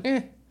 I'm like,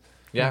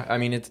 Yeah, I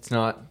mean, it's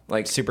not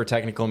like super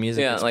technical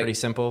music. Yeah, It's like- pretty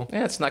simple,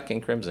 yeah, it's not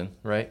King Crimson.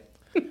 right?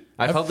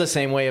 I felt the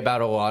same way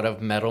about a lot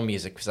of metal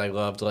music because I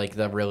loved like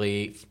the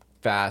really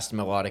fast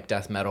melodic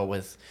death metal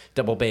with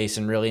double bass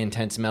and really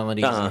intense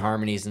melodies and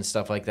harmonies and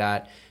stuff like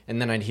that.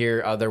 And then I'd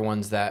hear other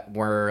ones that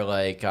were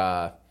like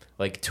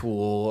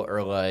Tool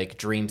or like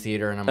Dream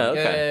Theater, and I'm like,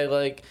 okay.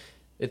 like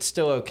it's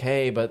still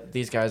okay, but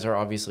these guys are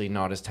obviously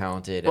not as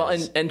talented. Well,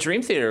 as... and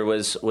Dream Theater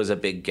was a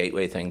big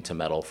gateway thing to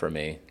metal for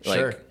me. Like,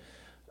 Sure.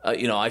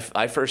 You know,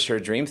 I first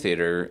heard Dream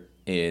Theater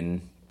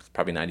in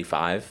probably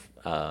 95.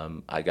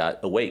 I got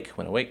Awake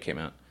when Awake came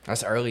out.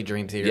 That's early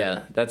Dream Theater.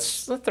 Yeah,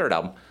 that's the third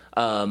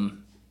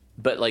album.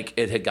 But like,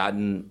 it had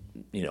gotten,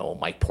 you know,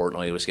 Mike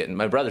Portnoy was getting.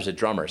 My brother's a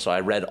drummer, so I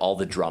read all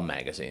the drum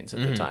magazines at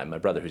the time. My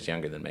brother, who's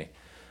younger than me,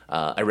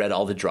 I read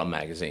all the drum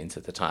magazines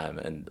at the time,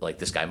 and like,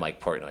 this guy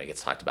Mike Portnoy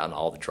gets talked about in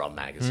all the drum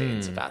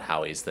magazines about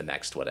how he's the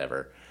next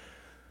whatever.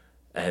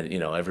 And, you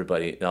know,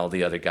 everybody, all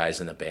the other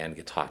guys in the band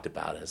get talked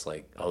about as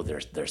like, oh,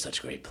 they're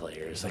such great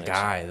players. The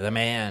guy, the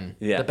man,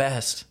 Yeah. the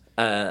best.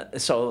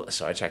 So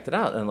I checked it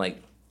out, and I'm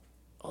like,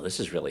 oh, this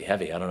is really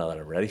heavy. I don't know that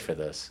I'm ready for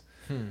this.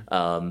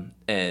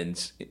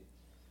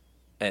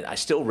 And I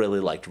still really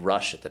liked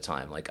Rush at the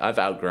time. Like, I've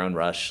outgrown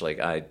Rush. Like,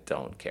 I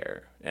don't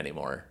care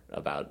anymore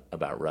about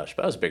Rush.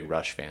 But I was a big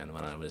Rush fan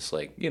when I was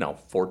like, you know,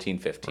 14,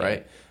 15.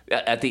 Right.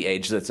 At the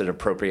age that's an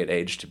appropriate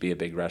age to be a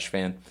big Rush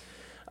fan.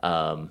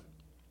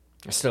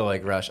 I still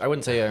like Rush. I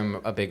wouldn't say I'm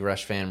a big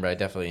Rush fan, but I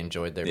definitely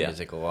enjoyed their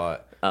music a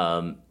lot.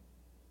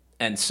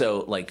 And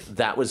so, like,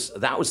 that was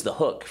the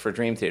hook for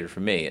Dream Theater for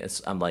me.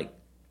 I'm like,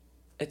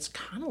 it's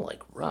kind of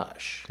like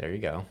Rush, There you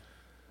go.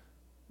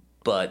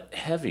 but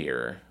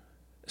heavier.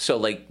 So,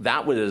 like,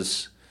 that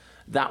was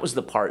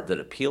the part that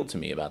appealed to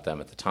me about them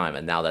at the time,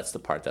 and now that's the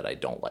part that I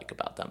don't like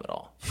about them at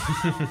all.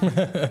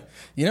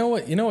 You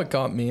know what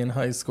got me in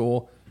high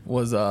school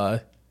was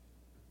I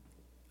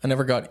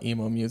never got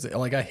emo music.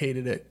 Like, I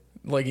hated it.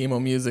 Like, emo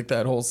music,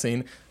 that whole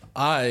scene.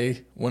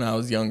 When I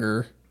was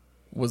younger,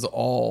 was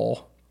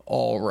all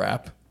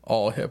rap,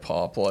 all hip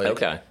hop. Like,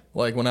 Okay.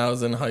 Like, when I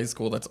was in high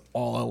school, that's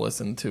all I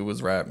listened to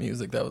was rap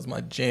music. That was my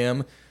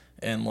jam.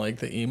 And like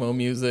the emo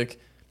music,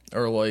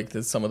 or like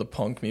some of the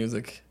punk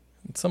music,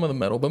 some of the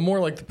metal, but more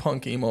like the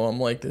punk emo. I'm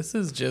like, this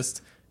is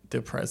just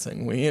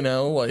depressing.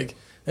 Like,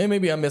 hey,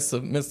 maybe I missed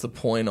the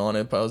point on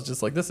it, but I was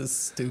just like, this is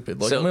stupid.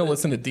 Like, I'm gonna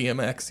listen to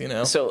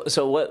DMX.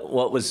 So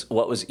what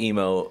was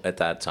emo at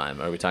that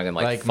time? Are we talking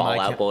like Fall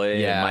Out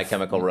Boy and My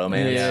Chemical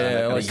Romance?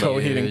 Yeah, like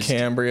Coheed and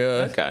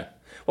Cambria. Okay.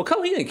 Well,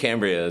 Coheed and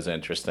Cambria is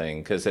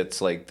interesting because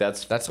it's like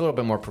that's a little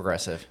bit more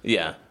progressive.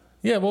 Yeah.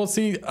 Yeah, well,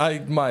 see, I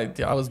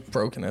was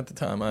broken at the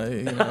time.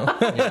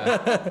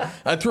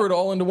 I threw it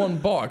all into one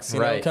box,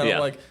 right? Kind of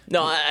like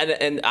no,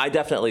 and I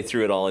definitely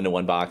threw it all into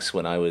one box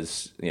when I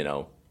was,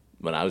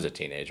 when I was a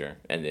teenager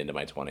and into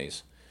my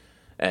 20s,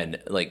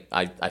 and like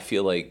I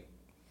feel like,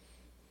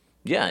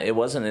 yeah, it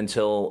wasn't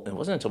until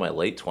my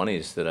late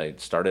 20s that I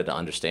started to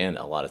understand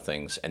a lot of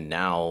things, and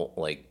now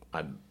like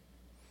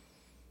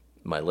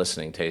my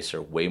listening tastes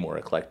are way more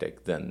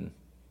eclectic than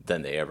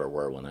they ever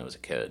were when I was a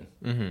kid.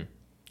 Mm-hmm.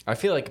 I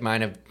feel like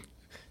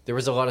there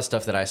was a lot of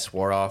stuff that I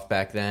swore off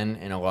back then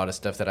and a lot of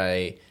stuff that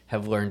I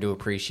have learned to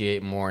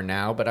appreciate more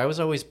now, but I was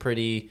always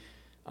pretty,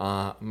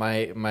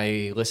 my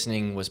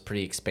listening was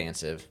pretty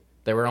expansive.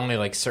 There were only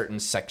like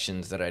certain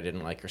sections that I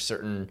didn't like or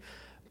certain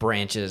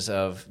branches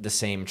of the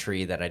same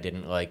tree that I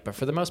didn't like. But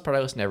for the most part,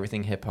 I listened to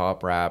everything: hip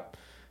hop, rap,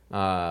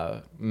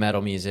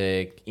 metal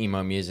music,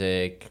 emo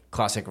music,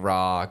 classic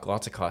rock,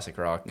 lots of classic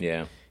rock.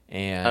 Yeah.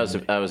 And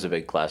I was a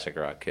big classic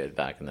rock kid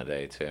back in the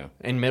day too.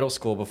 In middle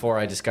school, before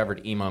I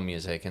discovered emo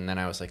music, and then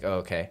I was like, oh,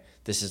 okay,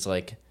 this is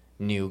like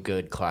new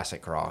good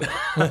classic rock.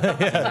 You know what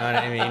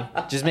I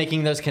mean? Just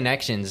making those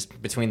connections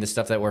between the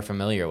stuff that we're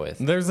familiar with.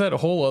 There's that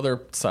whole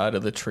other side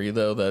of the tree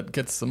though that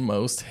gets the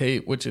most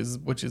hate, which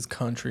is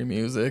country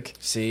music.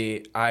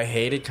 See, I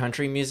hated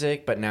country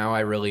music, but now I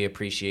really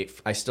appreciate.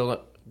 I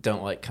still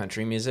don't like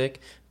country music,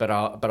 but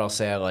I'll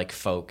say I like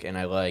folk and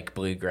I like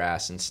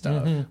bluegrass and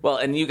stuff. Mm-hmm. Well,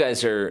 and you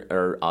guys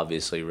are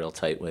obviously real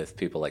tight with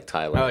people like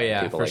Tyler. Oh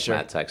yeah, people for like sure.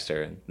 Matt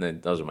Texter,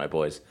 and those are my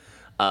boys.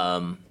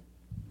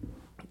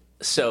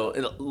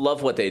 So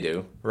love what they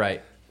do,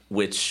 right?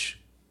 Which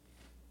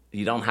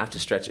you don't have to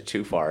stretch it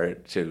too far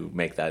to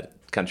make that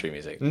country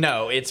music.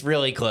 No, it's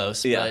really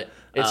close, but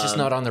it's just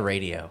not on the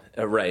radio.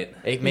 Right.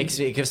 It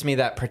gives me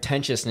that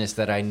pretentiousness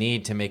that I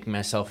need to make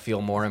myself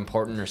feel more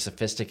important or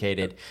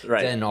sophisticated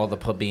than all the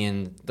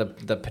plebeian, the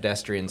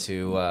pedestrians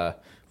who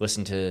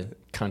listen to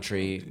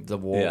country, the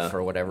Wolf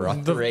or whatever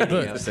on the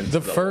radio.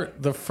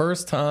 The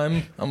first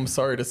time, I'm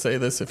sorry to say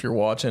this if you're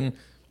watching,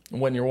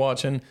 when you're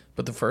watching,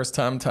 but the first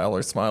time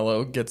Tyler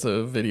Smilo gets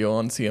a video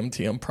on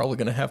CMT, I'm probably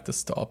going to have to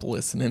stop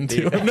listening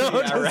to him. No,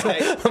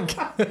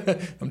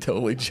 I'm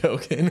totally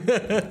joking.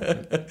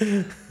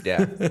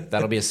 Yeah,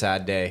 that'll be a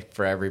sad day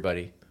for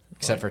everybody,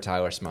 except for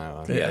Tyler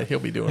Smilo. Yeah, he'll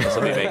be doing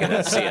He'll be making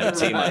that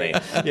CMT money.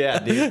 Yeah,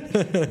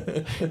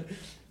 dude.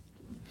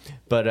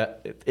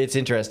 But it's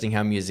interesting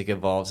how music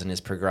evolves and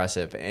is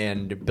progressive,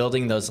 and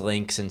building those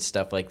links and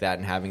stuff like that,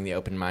 and having the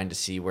open mind to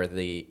see where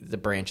the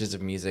branches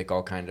of music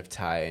all kind of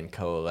tie and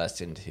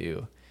coalesce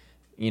into,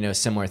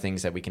 similar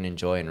things that we can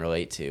enjoy and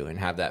relate to and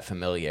have that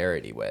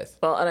familiarity with.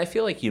 Well, and I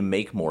feel like you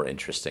make more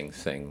interesting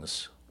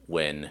things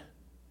when,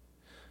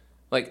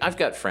 like, I've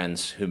got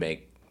friends who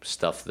make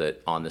stuff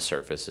that on the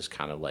surface is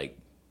kind of like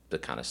the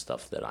kind of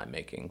stuff that I'm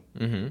making,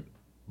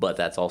 but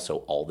that's also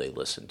all they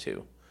listen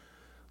to.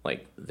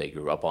 Like, they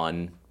grew up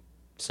on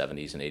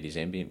 70s and 80s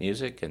ambient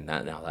music, and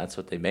now that's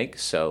what they make.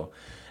 So,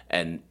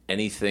 and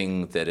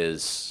anything that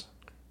is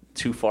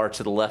too far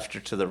to the left or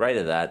to the right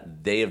of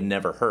that, they have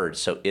never heard.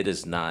 So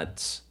it's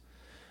not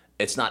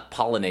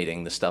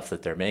pollinating the stuff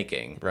that they're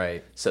making.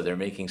 Right. So they're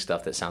making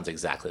stuff that sounds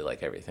exactly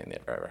like everything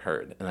they've ever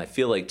heard. And I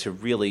feel like to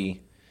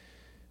really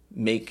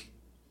make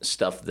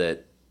stuff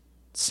that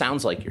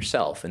sounds like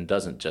yourself and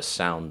doesn't just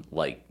sound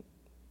like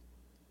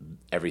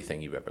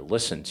everything you've ever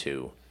listened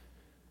to,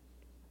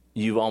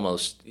 you've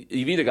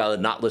either got to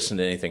not listen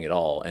to anything at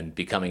all and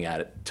be coming at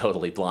it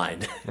totally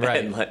blind,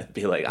 right? And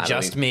be like,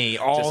 just me,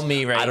 all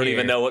me, right? I don't here.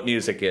 even know what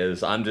music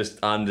is. I'm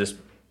just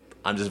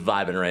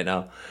vibing right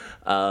now,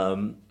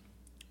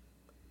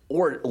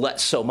 or let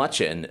so much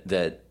in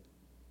that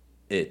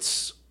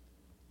it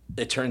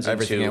turns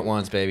everything into at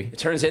once, baby.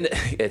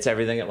 It's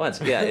everything at once.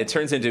 Yeah, it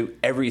turns into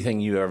everything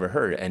you ever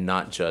heard, and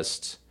not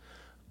just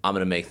I'm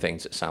going to make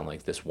things that sound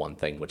like this one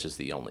thing, which is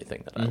the only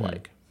thing that I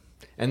like.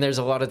 And there's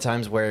a lot of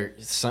times where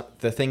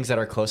the things that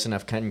are close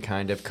enough can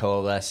kind of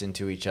coalesce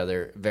into each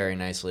other very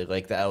nicely.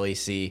 Like the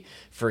LEC,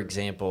 for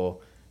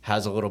example,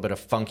 has a little bit of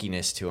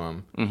funkiness to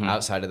them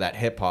outside of that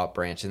hip-hop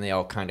branch, and they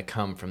all kind of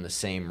come from the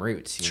same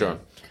roots. You know?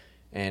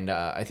 And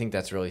I think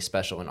that's really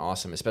special and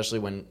awesome, especially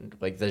when,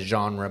 like, the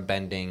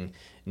genre-bending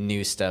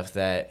new stuff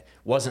that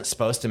wasn't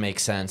supposed to make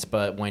sense,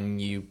 but when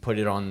you put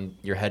it on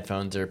your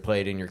headphones or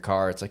play it in your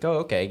car, it's like, oh,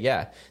 okay,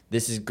 yeah,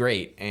 this is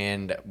great,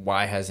 and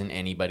why hasn't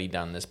anybody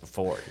done this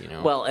before?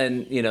 Well,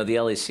 and the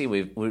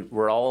LEC,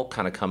 we're all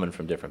kind of coming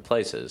from different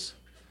places.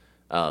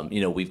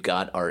 We've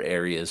got our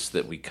areas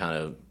that we kind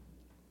of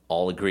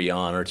all agree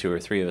on, or two or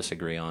three of us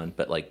agree on,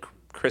 but like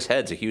Chris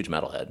Head's a huge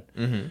metalhead,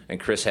 and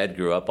Chris Head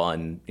grew up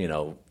on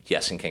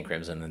Yes and King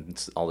Crimson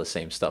and all the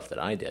same stuff that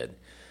I did.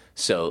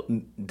 So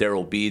there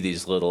will be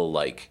these little,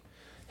 like,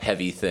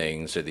 heavy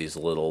things or these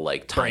little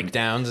like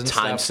breakdowns and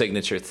time stuff.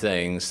 signature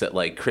things that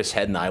like Chris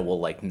Head and I will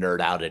like nerd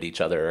out at each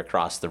other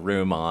across the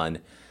room on.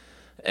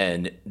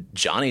 And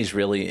Johnny's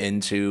really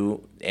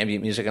into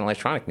ambient music and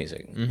electronic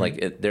music.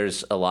 Like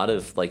there's a lot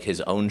of like his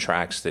own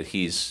tracks that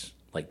he's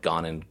like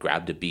gone and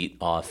grabbed a beat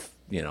off,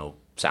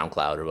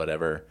 SoundCloud or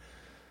whatever.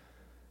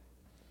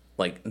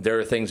 Like there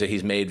are things that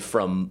he's made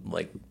from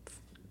like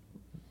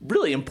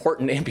really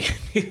important ambient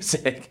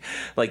music.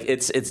 Like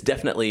it's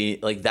definitely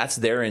like that's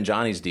there in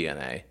Johnny's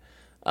DNA.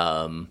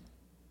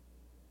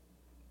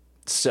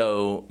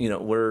 So,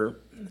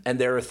 and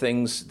there are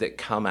things that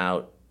come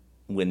out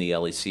when the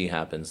LEC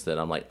happens that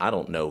I'm like, I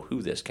don't know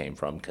who this came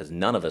from because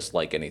none of us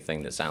like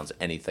anything that sounds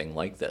anything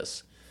like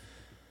this.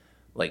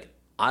 Like,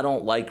 I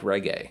don't like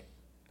reggae.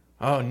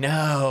 Oh,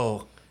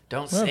 no.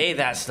 Don't say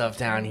that stuff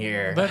down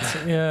here. That's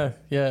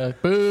yeah.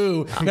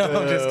 Boo. No,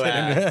 I'm just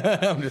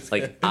kidding. I'm just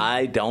Like,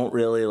 I don't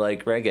really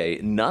like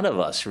reggae. None of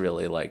us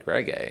really like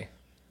reggae.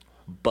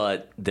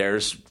 But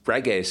there's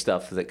reggae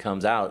stuff that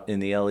comes out in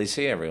the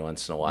LEC every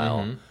once in a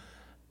while.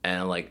 And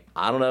I'm like,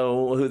 I don't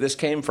know who this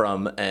came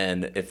from.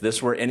 And if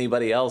this were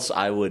anybody else,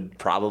 I would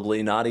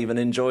probably not even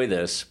enjoy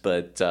this.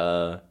 But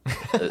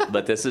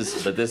this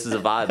is a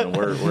vibe, and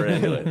we're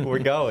into it. We're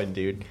going,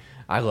 dude.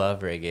 I love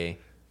reggae.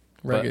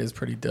 Reggae is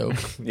pretty dope.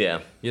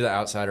 Yeah. You're the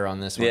outsider on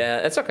this one.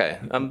 Yeah, it's okay.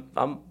 I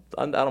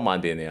don't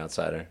mind being the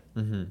outsider.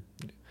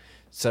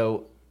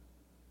 So,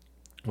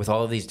 with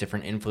all of these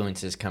different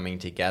influences coming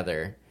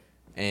together,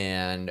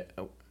 and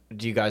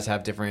do you guys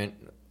have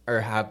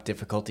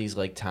difficulties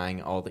like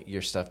tying all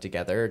your stuff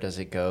together? Or does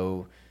it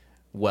go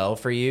well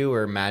for you,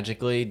 or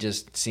magically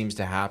just seems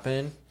to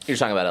happen? You're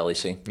talking about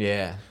LEC.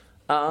 Yeah.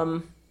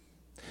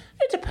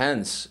 It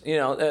depends.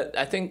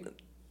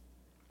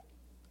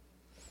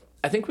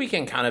 I think we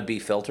can kind of be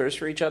filters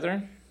for each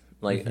other.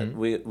 Like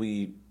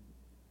we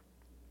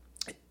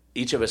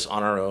each of us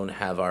on our own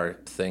have our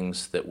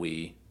things that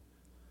we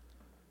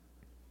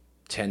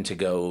tend to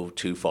go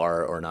too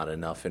far or not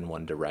enough in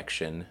one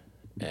direction,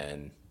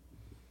 and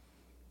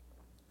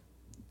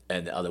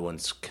the other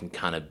ones can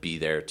kind of be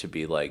there to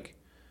be like,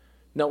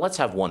 no, let's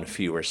have one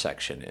fewer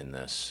section in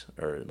this,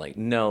 or like,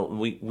 no,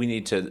 we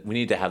need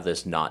to have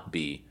this not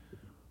be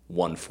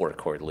one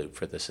 4-chord loop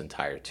for this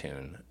entire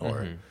tune,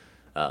 or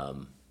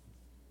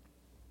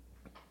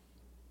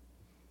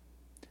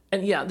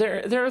and yeah,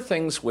 there are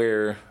things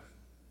where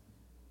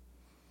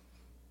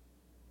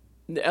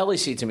the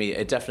LEC to me,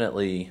 it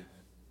definitely,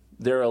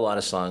 there are a lot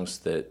of songs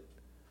that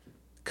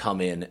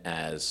come in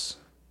as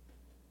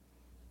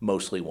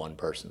mostly one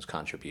person's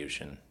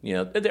contribution.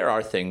 There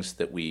are things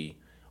that we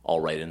all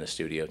write in the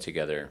studio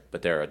together,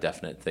 but there are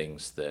definite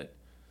things that,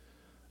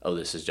 oh,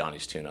 this is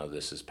Johnny's tune, oh,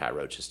 this is Pat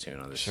Roach's tune,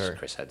 oh, this is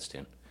Chris Head's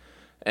tune.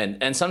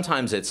 And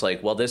sometimes it's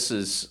like, well, this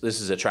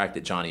is a track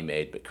that Johnny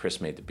made, but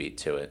Chris made the beat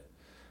to it.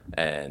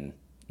 And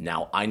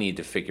now I need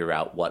to figure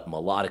out what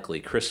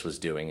melodically Chris was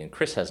doing, and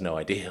Chris has no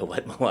idea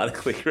what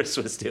melodically Chris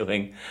was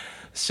doing.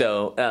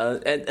 So,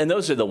 and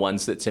those are the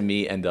ones that to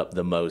me end up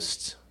the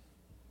most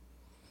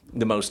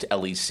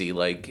LEC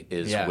like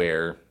is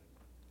where,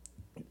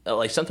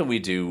 like something we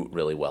do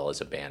really well as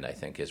a band, I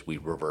think, is we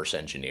reverse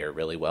engineer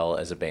really well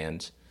as a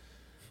band.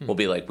 We'll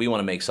be like, we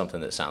want to make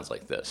something that sounds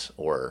like this,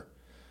 or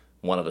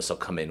one of us will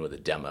come in with a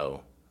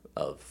demo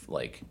of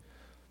like,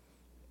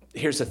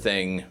 here's the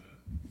thing.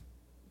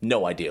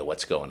 No idea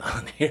what's going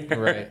on here.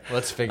 Right.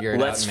 Let's figure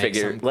it out.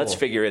 Let's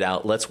figure it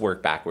out. Let's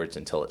work backwards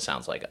until it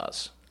sounds like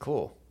us.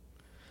 Cool.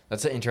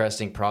 That's an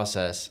interesting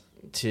process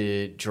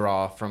to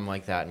draw from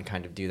like that and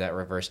kind of do that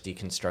reverse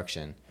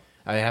deconstruction.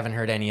 I haven't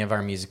heard any of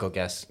our musical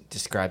guests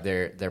describe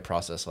their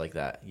process like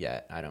that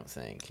yet, I don't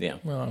think. Yeah.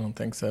 Well, I don't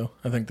think so.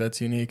 I think that's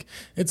unique.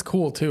 It's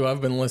cool too.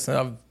 I've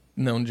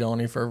known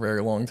Johnny for a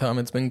very long time.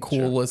 It's been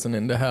cool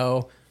listening to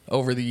how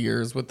over the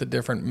years with the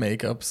different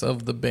makeups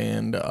of the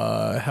band,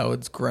 how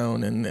it's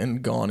grown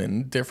and gone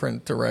in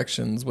different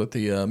directions with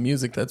the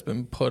music that's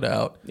been put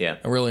out. Yeah.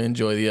 I really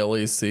enjoy the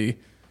LEC.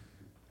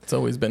 It's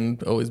always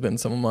been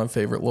some of my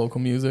favorite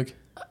local music.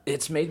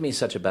 It's made me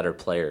such a better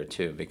player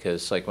too,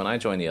 because like when I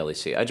joined the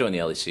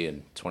LEC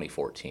in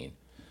 2014.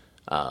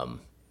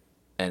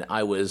 And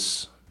I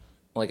was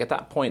like, at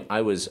that point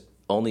I was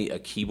only a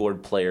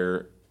keyboard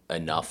player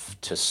enough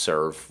to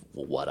serve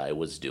what I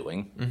was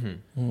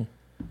doing.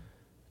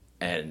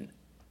 And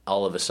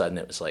all of a sudden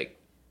it was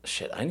like,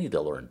 shit, I need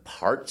to learn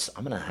parts.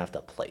 I'm going to have to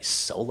play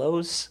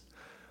solos.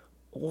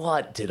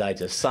 What did I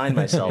just sign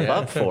myself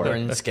up for?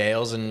 Learn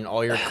scales and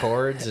all your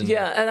chords. And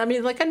yeah, and I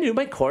mean, like, I knew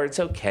my chords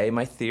okay,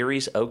 my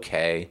theory's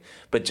okay,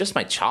 but just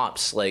my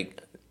chops,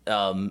 like,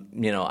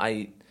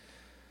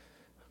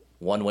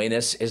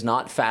 Onewayness is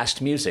not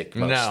fast music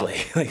mostly.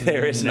 No. Like,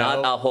 there is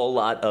not a whole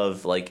lot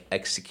of like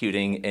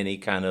executing any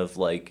kind of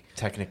like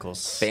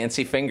technicals,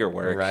 fancy finger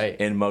work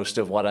in most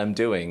of what I'm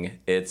doing.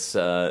 It's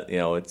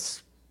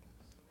it's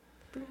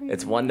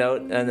one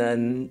note and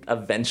then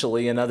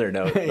eventually another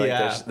note.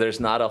 Like there's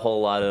not a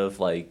whole lot of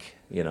like,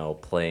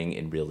 playing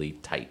in really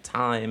tight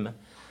time.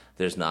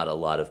 There's not a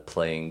lot of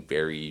playing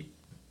very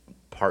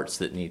parts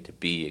that need to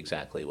be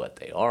exactly what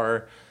they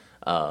are.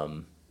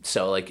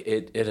 So like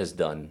it has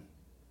done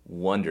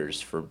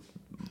wonders for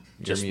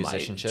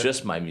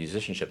just my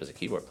musicianship as a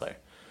keyboard player.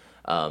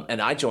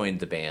 And I joined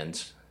the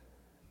band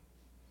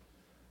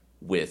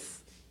with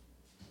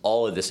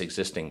all of this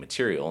existing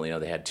material. You know,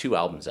 they had 2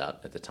 albums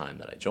out at the time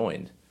that I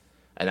joined,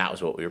 and that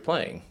was what we were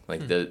playing.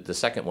 Like the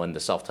second one, the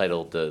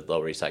self-titled, the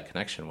Lower East Side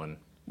Connection one,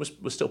 was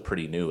still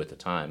pretty new at the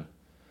time.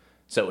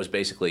 So it was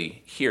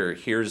basically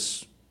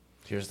here's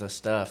the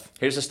stuff.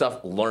 Here's the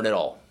stuff. Learn it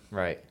all.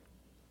 Right.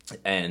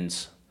 And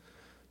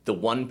the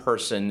one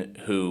person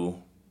who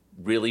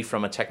really,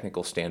 from a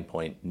technical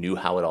standpoint, knew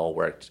how it all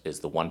worked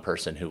is the one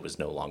person who was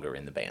no longer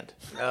in the band.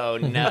 Oh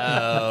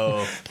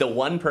no. The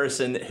one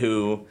person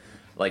who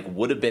like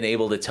would have been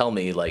able to tell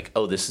me like,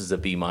 oh, this is a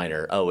B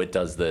minor. Oh, it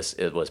does this.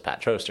 It was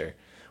Pat Troster,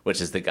 which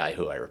is the guy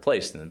who I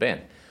replaced in the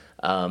band.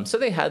 So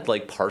they had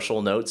like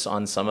partial notes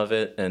on some of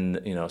it,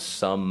 and you know,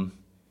 some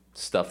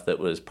stuff that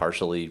was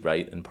partially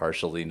right and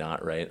partially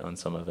not right on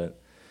some of it.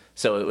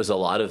 So it was a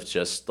lot of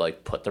just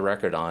like put the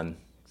record on,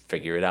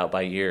 figure it out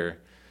by ear.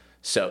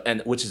 So,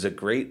 and which is a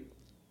great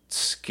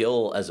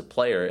skill as a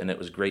player, and it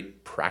was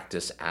great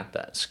practice at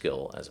that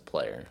skill as a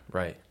player.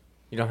 Right.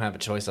 You don't have a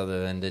choice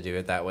other than to do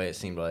it that way, it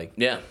seemed like.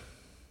 Yeah.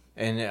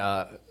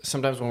 And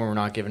sometimes when we're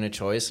not given a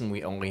choice and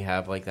we only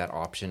have like that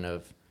option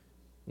of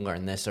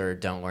learn this or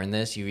don't learn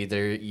this, you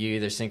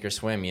either sink or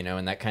swim, you know,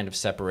 and that kind of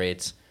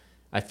separates.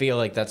 I feel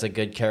like that's a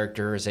good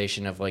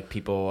characterization of like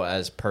people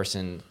as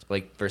person,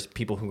 like versus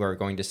people who are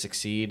going to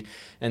succeed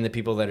and the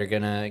people that are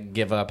going to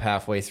give up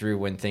halfway through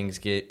when things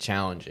get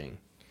challenging.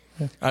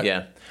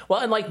 Yeah.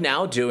 Well, and like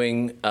now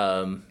doing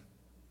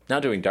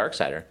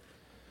Darksider,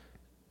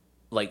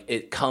 like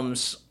it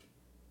comes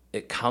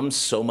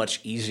so much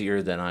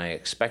easier than I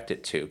expect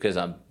it to, because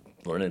I'm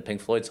learning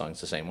Pink Floyd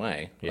songs the same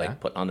way, like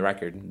putting on the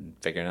record and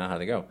figuring out how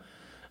they go.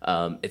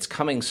 It's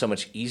coming so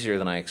much easier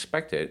than I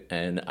expected,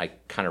 and I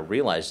kind of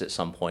realized at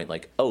some point,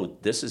 like, oh,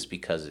 this is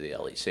because of the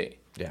LEC.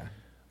 Yeah.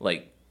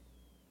 Like,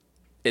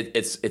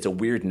 it's a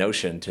weird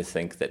notion to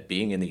think that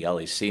being in the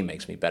LEC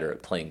makes me better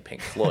at playing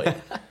Pink Floyd.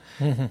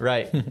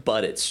 Right.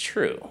 But it's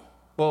true.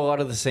 Well, a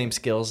lot of the same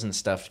skills and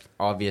stuff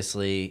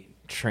obviously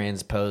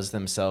transpose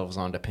themselves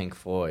onto Pink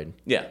Floyd.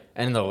 Yeah.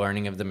 And the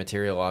learning of the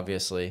material,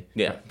 obviously.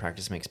 Yeah.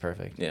 Practice makes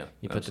perfect. Yeah,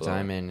 You put absolutely. the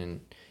time in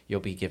and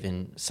you'll be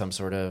given some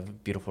sort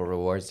of beautiful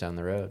rewards down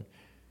the road.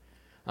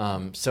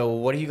 So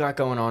what do you got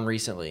going on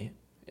recently?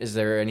 Is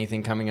there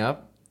anything coming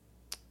up?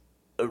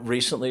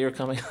 Recently or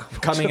coming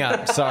up? Coming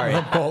up,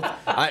 sorry. Both.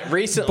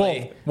 Recently.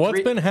 Both.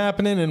 What's been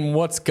happening and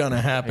what's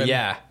gonna happen?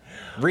 Yeah.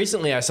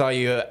 Recently I saw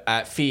you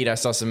at Feed. I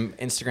saw some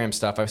Instagram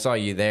stuff. I saw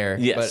you there.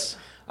 Yes.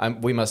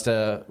 But we must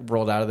have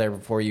rolled out of there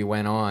before you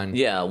went on.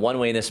 Yeah,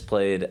 Onewayness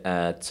played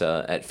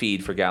at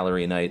Feed for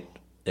Gallery Night.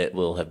 It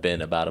will have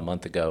been about a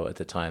month ago at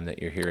the time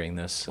that you're hearing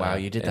this. Wow,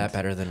 you did that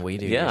better than we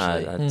do. Yeah,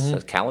 usually.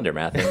 that's calendar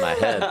math in my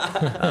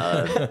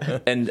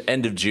head.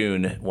 End of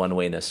June,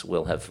 Onewayness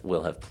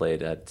will have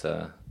played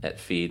at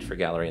Feed for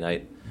Gallery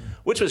Night,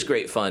 which was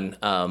great fun.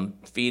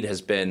 Feed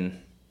has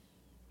been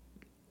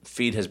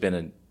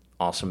an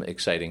awesome,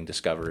 exciting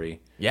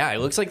discovery. Yeah, it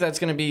looks like that's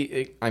going to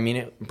be. I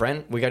mean,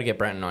 Brent, we got to get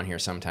Brenton on here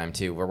sometime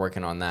too. We're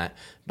working on that,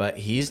 but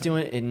he's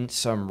doing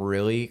some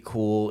really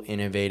cool,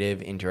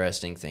 innovative,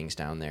 interesting things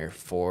down there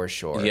for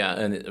sure. Yeah,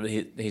 and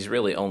he's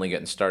really only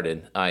getting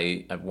started.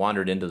 I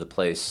wandered into the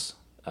place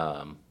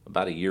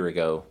about a year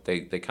ago. They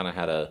kind of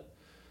had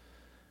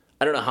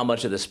I don't know how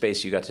much of the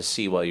space you got to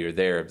see while you're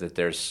there. That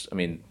there's, I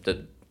mean,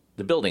 the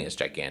building is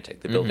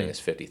gigantic. The building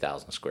is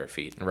 50,000 square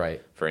feet.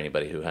 Right. For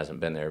anybody who hasn't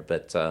been there,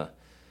 but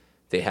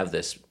they have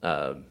this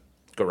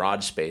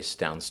garage space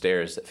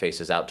downstairs that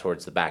faces out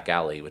towards the back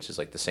alley, which is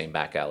like the same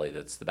back alley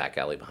that's the back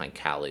alley behind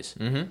Callie's,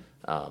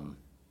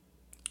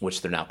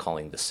 which they're now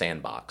calling the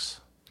Sandbox.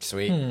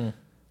 Sweet.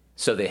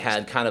 So they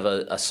had kind of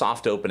a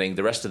soft opening.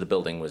 The rest of the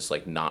building was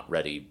like not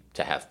ready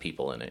to have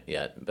people in it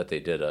yet, but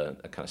they did a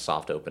kind of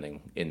soft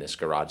opening in this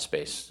garage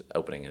space,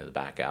 opening into the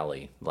back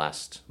alley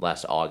last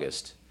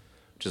August,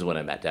 which is when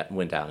I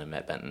went down and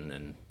met Benton,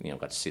 and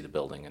got to see the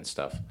building and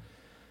stuff.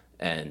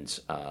 And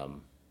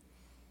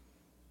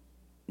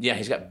yeah,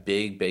 he's got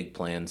big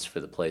plans for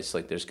the place.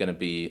 Like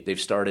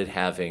they've started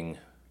having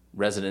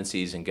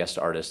residencies and guest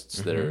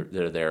artists that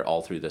are there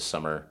all through this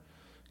summer,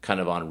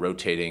 kind of on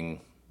rotating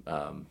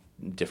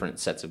different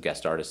sets of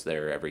guest artists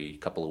there every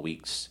couple of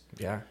weeks.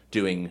 Yeah.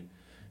 Doing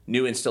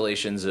new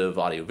installations of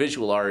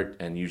audiovisual art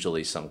and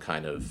usually some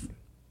kind of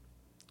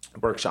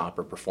workshop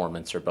or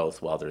performance or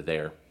both while they're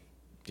there.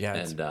 Yeah.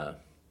 And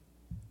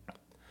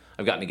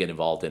I've gotten to get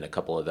involved in a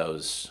couple of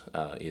those,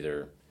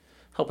 either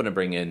helping to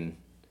bring in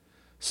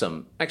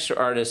some extra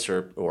artists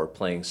or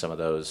playing some of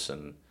those.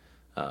 And,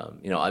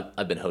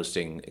 I've been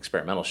hosting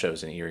experimental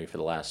shows in Erie for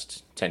the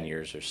last 10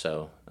 years or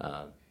so.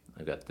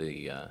 I've got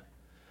the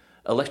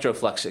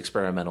Electroflux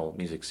Experimental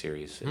Music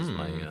Series is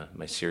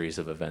my series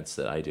of events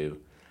that I do.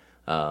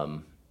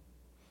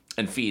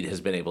 And Feed has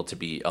been able to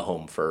be a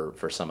home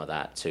for some of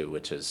that too,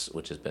 which has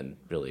been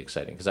really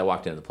exciting. Because I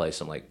walked into the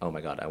place, I'm like, oh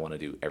my God, I want to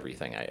do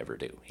everything I ever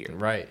do here.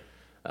 Right.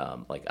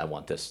 Like I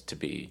want this to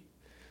be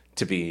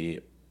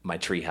my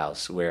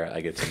treehouse where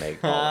I get to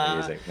make all the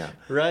music. No.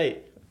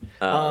 Right.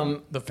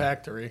 The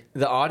factory.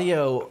 The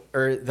audio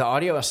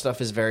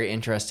stuff is very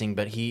interesting,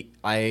 but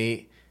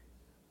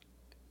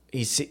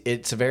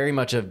it's very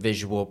much a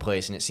visual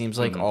place, and it seems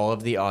like all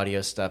of the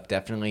audio stuff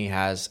definitely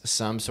has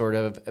some sort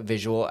of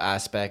visual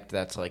aspect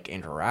that's like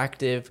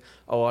interactive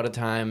a lot of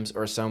times,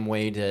 or some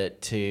way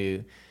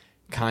to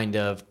kind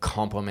of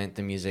complement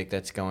the music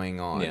that's going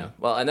on. Yeah,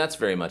 well, and that's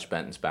very much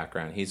Benton's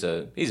background. He's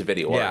a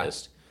video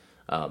artist.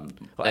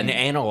 An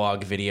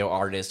analog video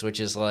artist, which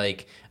is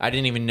like, I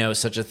didn't even know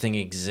such a thing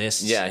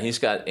exists. Yeah, he's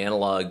got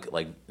analog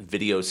like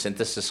video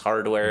synthesis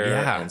hardware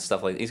and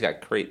stuff like. He's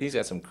got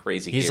some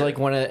crazy. He's gear.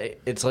 like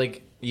it's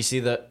like you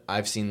see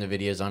I've seen the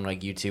videos on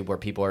like YouTube where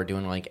people are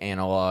doing like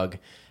analog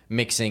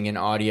mixing and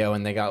audio,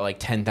 and they got like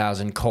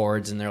 10,000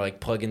 chords, and they're like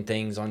plugging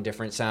things on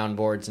different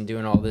soundboards and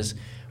doing all this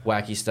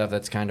wacky stuff.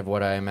 That's kind of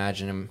what I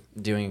imagine him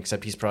doing,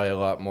 except he's probably a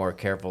lot more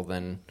careful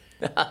than.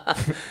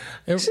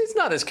 He's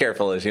not as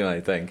careful as you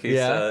might think. He's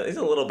a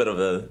little bit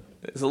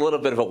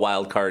of a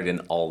wild card in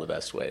all the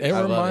best ways.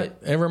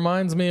 It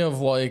reminds me of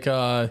like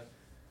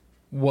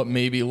what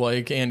maybe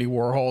like Andy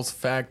Warhol's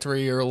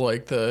Factory or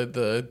like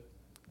the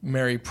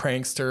Merry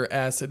Prankster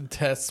acid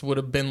tests would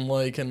have been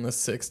like in the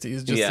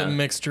 60s. Just a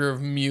mixture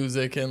of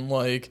music and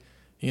like,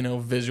 you know,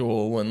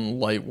 visual and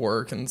light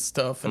work and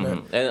stuff. And,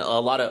 and a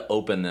lot of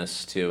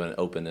openness to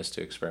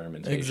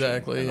experimentation.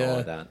 Exactly, and all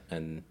of that.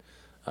 And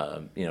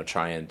you know,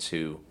 trying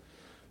to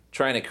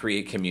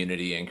create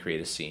community and create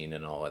a scene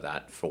and all of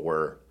that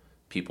for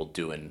people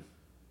doing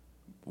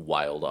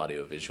wild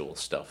audiovisual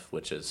stuff,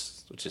 which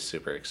is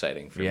super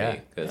exciting for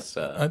me because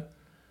I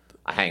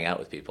hang out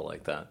with people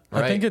like that.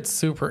 I think it's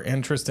super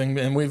interesting,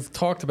 and we've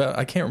talked about.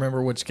 I can't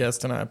remember which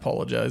guest, and I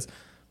apologize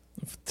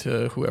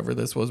to whoever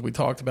this was we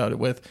talked about it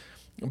with.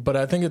 But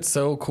I think it's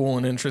so cool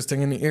and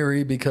interesting and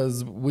eerie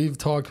because we've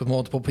talked with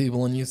multiple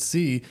people, and you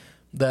see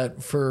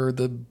that for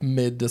the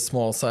mid to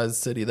small sized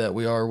city that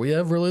we are, we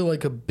have really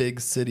like a big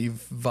city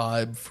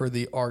vibe for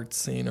the art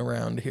scene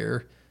around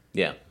here.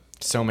 Yeah.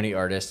 So many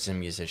artists and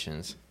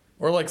musicians.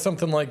 Or like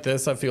something like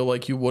this, I feel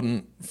like you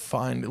wouldn't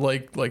find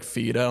like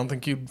Feed. I don't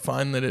think you'd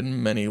find that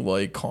in many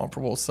like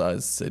comparable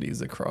sized cities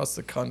across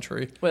the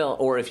country. Well,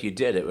 or if you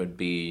did, it would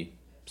be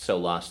so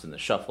lost in the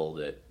shuffle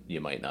that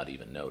you might not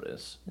even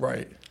notice.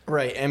 Right.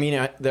 Right. I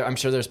mean, I'm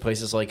sure there's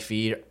places like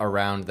Feed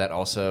around that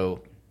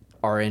also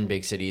are in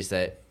big cities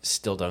that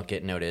still don't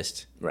get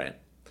noticed. Right.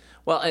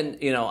 Well,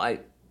 and you know,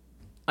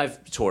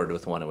 I've toured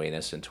with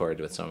Onewayness and toured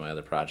with some of my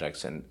other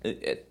projects, and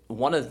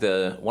one of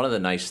the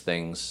nice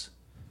things,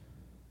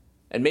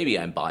 and maybe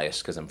I'm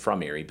biased because I'm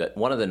from Erie, but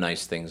one of the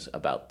nice things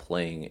about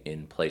playing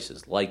in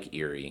places like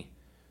Erie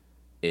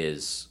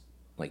is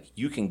like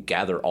you can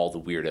gather all the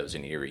weirdos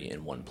in Erie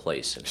in one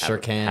place and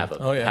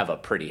have a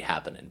pretty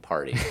happening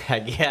party.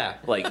 Yeah.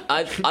 Like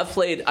I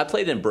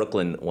played in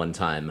Brooklyn one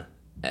time.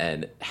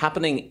 And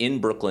happening in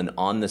Brooklyn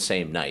on the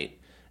same night,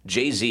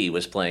 Jay-Z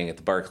was playing at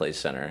the Barclays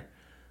Center.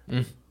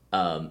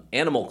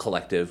 Animal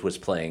Collective was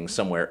playing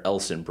somewhere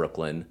else in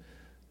Brooklyn.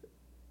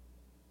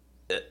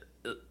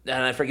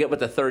 And I forget what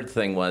the third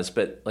thing was,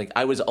 but like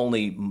I was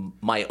only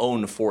my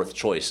own fourth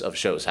choice of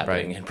shows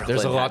happening in Brooklyn.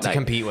 There's a lot to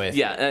compete with.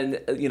 Yeah, and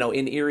you know,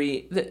 in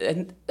Erie,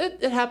 and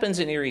it happens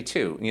in Erie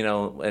too. You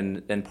know,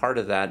 and part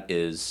of that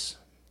is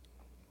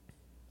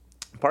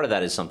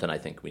something I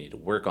think we need to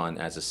work on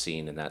as a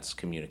scene, and that's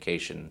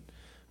communication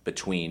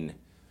between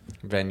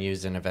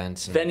venues and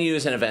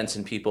events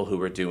and people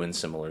who are doing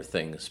similar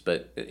things.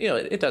 But you know,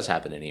 it does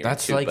happen in Erie.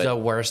 That's too, like the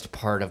worst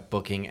part of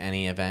booking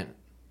any event.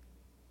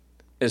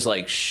 Is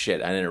like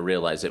shit. I didn't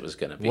realize it was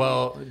going to be.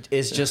 Well,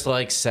 it's just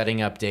like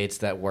setting up dates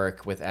that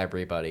work with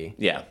everybody.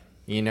 Yeah.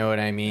 You know what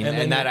I mean?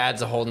 And that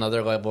adds a whole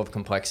nother level of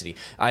complexity.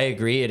 I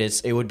agree.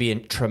 It would be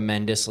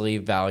tremendously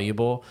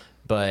valuable,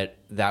 but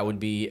that would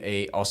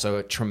be also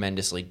a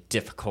tremendously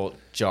difficult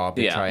job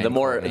to try. The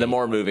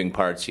more moving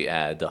parts you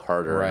add, the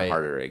harder and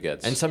harder it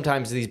gets. And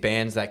sometimes these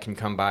bands that can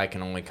come by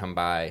can only come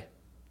by,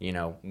 you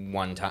know,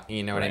 one time.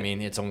 You know what I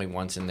mean? It's only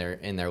once in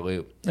their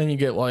loop. And you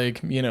get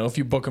like, you know, if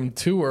you book them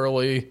too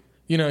early,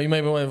 you know, you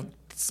maybe want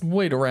to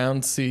wait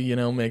around, see, you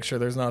know, make sure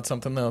there's not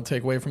something that'll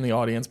take away from the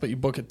audience. But you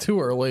book it too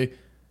early,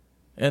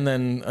 and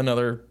then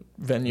another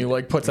venue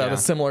like puts out a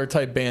similar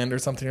type band or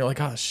something. You're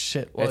like, oh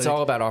shit! Like, it's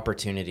all about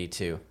opportunity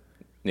too.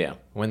 Yeah.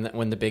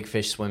 When the big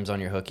fish swims on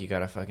your hook, you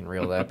gotta fucking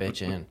reel that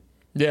bitch in.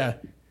 Yeah,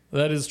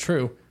 that is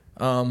true.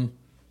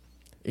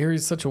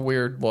 Erie's such a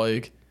weird,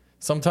 like,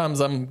 sometimes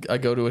I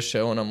go to a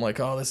show and I'm like,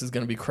 oh, this is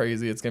gonna be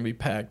crazy. It's gonna be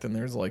packed, and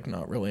there's like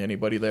not really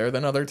anybody there.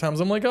 Then other times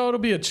I'm like, oh, it'll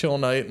be a chill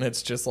night, and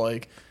it's just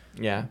like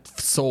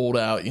sold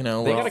out. You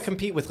know, they gotta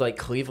compete with like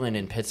Cleveland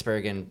and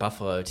Pittsburgh and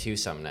Buffalo too.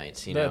 Some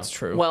nights, you know. That's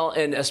true. Well,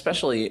 and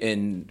especially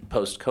in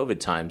post-COVID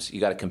times, you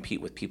got to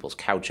compete with people's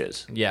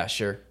couches. Yeah,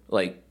 sure.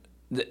 Like.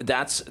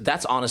 That's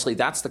honestly,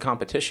 that's the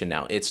competition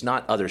now. It's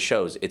not other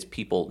shows. It's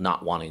people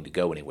not wanting to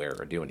go anywhere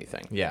or do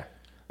anything. Yeah.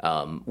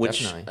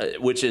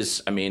 Which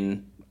is, I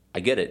mean,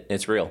 I get it.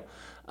 It's real.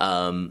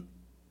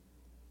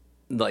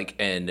 like,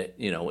 and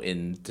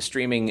in the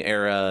streaming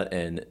era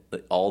and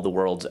all the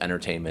world's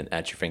entertainment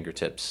at your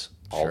fingertips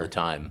all the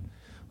time,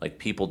 like,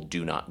 people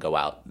do not go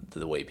out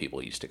the way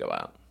people used to go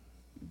out.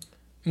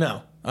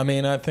 No, I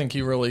mean, I think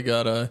you really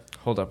gotta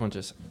Hold up, one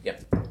just. Yeah.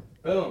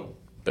 Boom.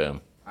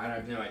 Boom. I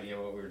have no idea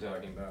what we were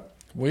talking about.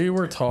 We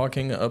were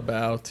talking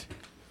about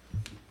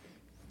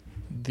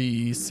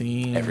the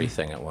scene.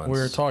 Everything at once. We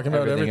were talking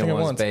about everything at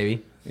once,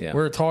 baby. Yeah.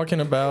 We're talking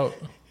about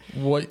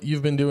what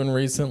you've been doing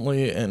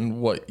recently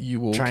and what you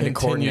will Trying to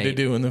continue to coordinate.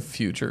 do in the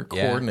future.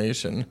 Yeah.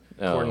 Coordination.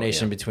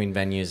 Coordination between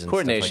venues and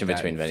Coordination stuff like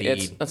between that.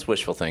 venues. That's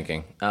wishful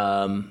thinking.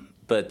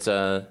 But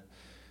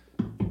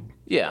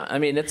yeah, I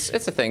mean, it's a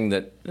thing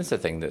that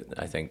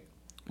I think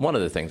one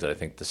of the things that I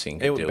think the scene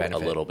It could would do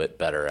benefit. a little bit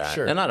better at.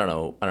 Sure. And I don't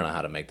know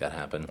how to make that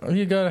happen.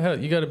 You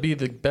gotta be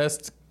the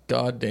best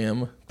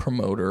goddamn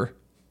promoter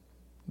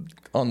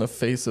on the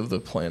face of the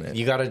planet.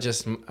 You gotta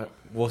just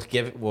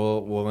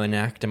we'll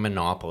enact a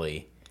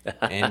monopoly,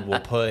 and we'll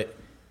put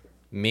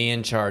me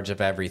in charge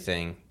of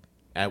everything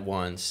at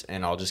once,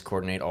 and I'll just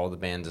coordinate all the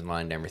bands and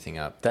line everything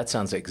up. That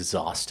sounds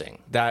exhausting.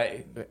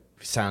 That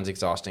sounds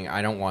exhausting.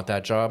 I don't want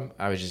that job.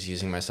 I was just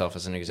using myself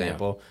as an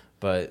example,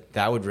 but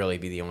that would really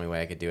be the only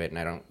way I could do it, and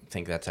I don't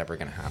think that's ever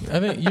going to happen. I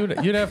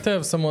think you'd have to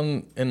have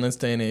someone in this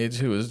day and age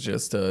who is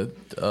just a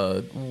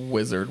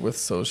wizard with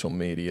social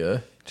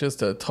media,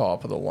 just a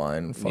top of the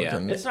line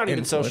fucking. It's not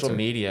even social influencer.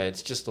 media.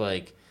 It's just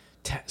like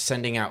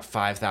sending out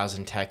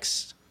 5,000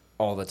 texts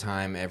all the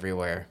time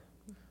everywhere,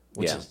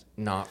 which is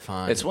not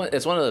fun. It's one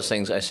of those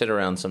things I sit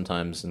around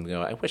sometimes and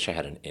go, I wish I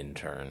had an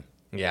intern.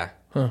 Yeah.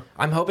 Huh.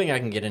 I'm hoping I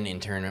can get an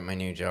intern at my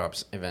new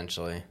jobs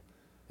eventually.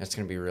 That's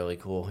going to be really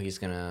cool. He's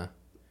going to...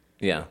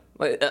 Yeah.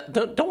 Like,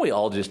 don't we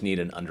all just need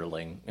an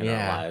underling in our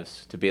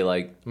lives to be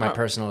like... My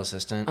personal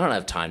assistant. I don't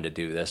have time to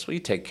do this. Will you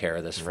take care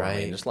of this for me?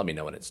 Right. And just let me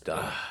know when it's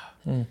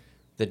done.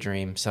 The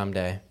dream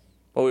someday.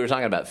 Well, we were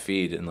talking about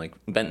Feed and, like,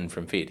 Benton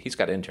from Feed. He's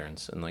got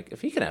interns. And, like,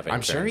 if he can have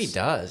interns... I'm sure he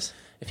does.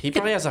 He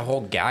probably has a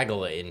whole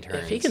gaggle of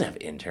interns. If he can have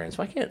interns,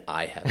 why can't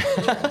I have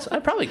interns? I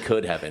probably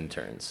could have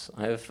interns.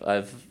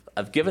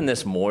 I've given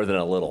this more than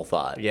a little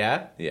thought.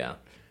 Yeah? Yeah.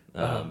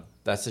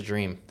 That's the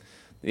dream.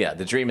 Yeah,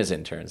 the dream is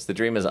interns. The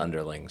dream is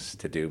underlings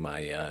to do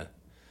my...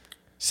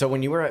 So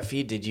when you were at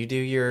Feed, did you do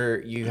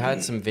you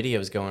had some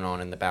videos going on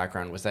in the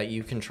background. Was that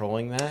you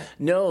controlling that?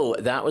 No,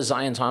 that was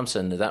Zion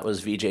Thompson. That was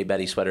VJ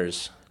Betty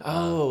Sweaters.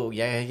 Oh,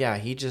 yeah.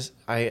 He just...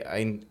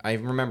 I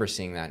remember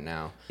seeing that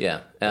now.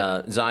 Yeah.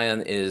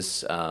 Zion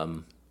is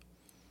an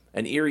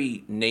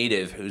Erie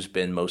native who's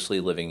been mostly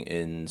living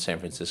in San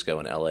Francisco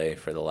and LA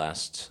for the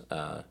last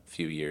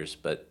few years,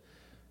 but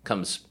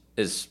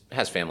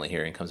has family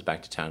here and comes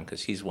back to town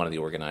because he's one of the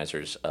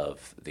organizers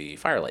of the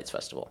Firelights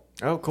Festival.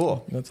 Oh,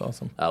 cool. That's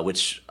awesome.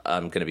 Which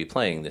I'm going to be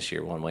playing this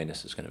year.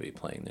 Onewayness is going to be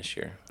playing this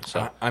year.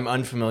 So I'm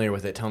unfamiliar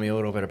with it. Tell me a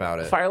little bit about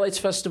it. Firelights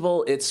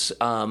Festival, it's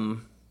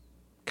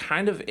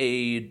kind of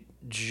a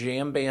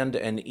jam band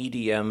and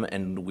EDM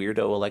and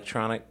weirdo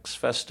electronics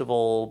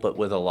festival, but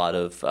with a lot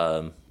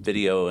of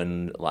video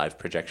and live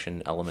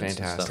projection elements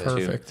Fantastic. and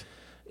stuff Perfect. too.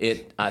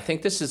 I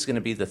think this is going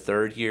to be the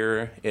third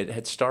year. It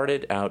had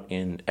started out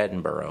in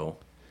Edinburgh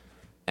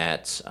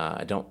at,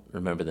 I don't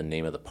remember the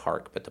name of the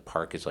park, but the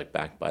park is like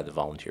backed by the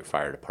volunteer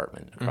fire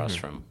department across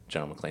from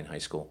General McLean High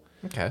School.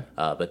 Okay.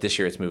 But this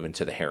year it's moving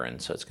to the Heron,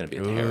 so it's going to be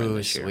at the Heron Ooh,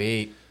 this year.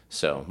 sweet.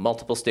 So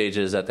multiple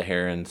stages at the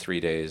Heron, 3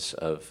 days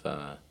of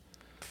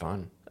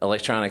Fun.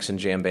 electronics and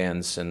jam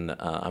bands, and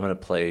I'm going to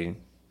play.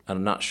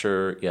 I'm not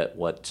sure yet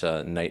what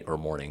night or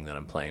morning that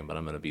I'm playing, but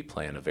I'm going to be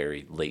playing a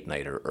very late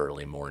night or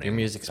early morning. Your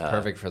music's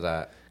perfect for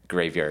that.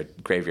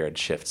 Graveyard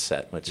shift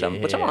set, which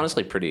I'm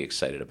honestly pretty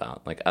excited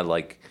about. Like I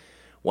like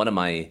one of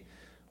my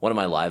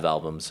live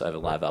albums. I have a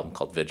live album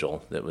called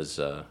Vigil that was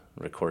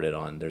recorded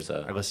on.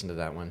 I listened to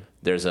that one.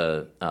 There's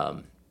a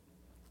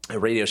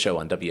radio show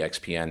on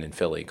WXPN in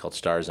Philly called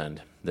Star's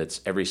End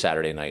that's every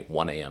Saturday night,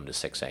 1 a.m. to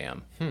 6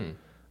 a.m.,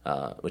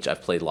 which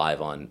I've played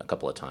live on a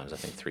couple of times, I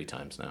think 3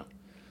 times now.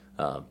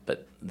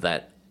 But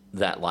that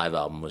live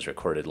album was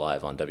recorded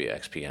live on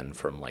WXPN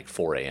from like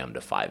 4 a.m.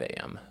 to 5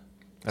 a.m.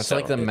 That's So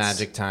like the it's-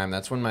 magic time.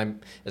 That's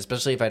when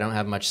especially if I don't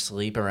have much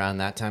sleep around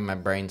that time, my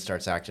brain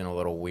starts acting a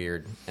little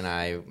weird, and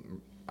I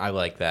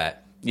like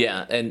that.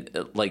 Yeah, and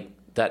like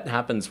that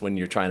happens when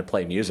you're trying to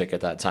play music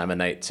at that time of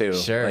night too.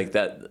 Sure. Like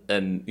that,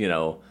 and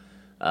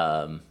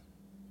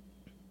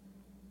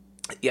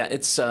yeah,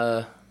 it's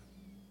that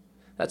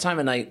time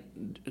of night,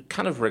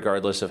 kind of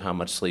regardless of how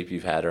much sleep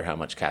you've had or how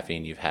much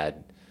caffeine you've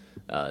had,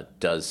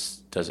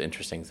 does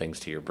interesting things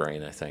to your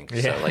brain, I think.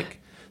 Yeah. So like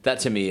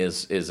that to me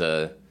is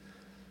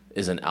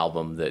an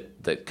album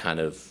that kind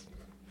of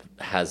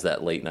has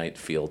that late night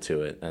feel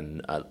to it,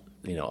 and a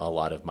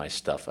lot of my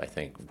stuff I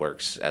think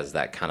works as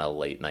that kind of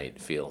late night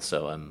feel.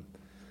 So I'm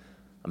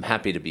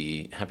happy to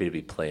be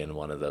playing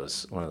one of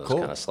those Cool.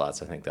 kind of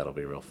slots. I think that'll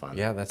be real fun.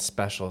 Yeah, that's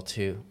special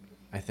too.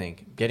 I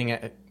think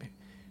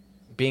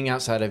being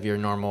outside of your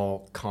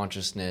normal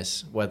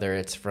consciousness, whether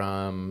it's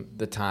from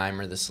the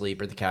time or the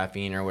sleep or the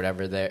caffeine or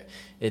whatever,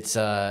 it's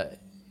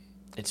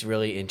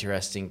really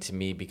interesting to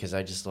me because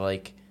I just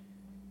like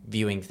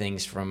viewing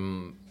things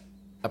from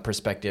a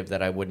perspective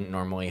that I wouldn't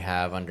normally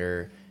have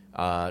under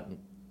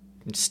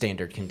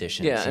standard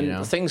conditions. Yeah, and you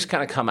know? things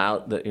kind of come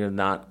out that you're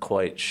not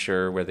quite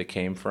sure where they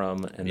came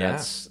from, and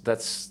that's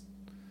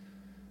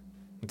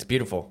It's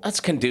beautiful. That's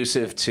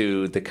conducive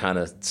to the kind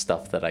of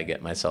stuff that I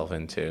get myself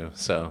into.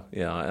 So, you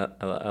know,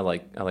 I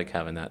like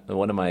having that.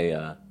 One of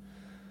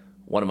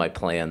my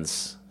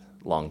plans,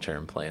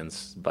 long-term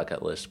plans,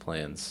 bucket list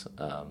plans.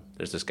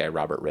 There's this guy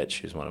Robert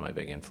Rich, who's one of my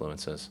big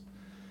influences,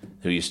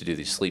 who used to do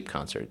these sleep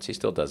concerts. He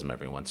still does them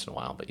every once in a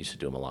while, but used to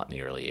do them a lot in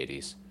the early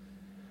 '80s,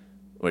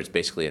 where it's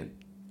basically an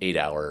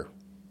 8-hour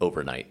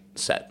overnight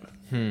set.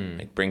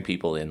 Like bring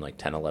people in like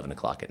 10, 11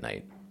 o'clock at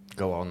night.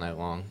 Go all night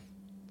long.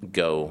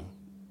 Go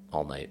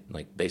all night,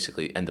 like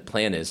basically, and the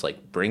plan is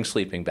like bring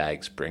sleeping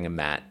bags, bring a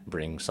mat,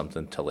 bring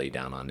something to lay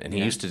down on. And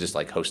he used to just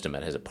like host them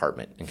at his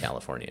apartment in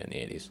California in the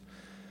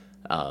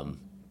 '80s.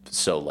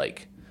 So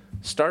like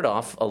start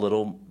off a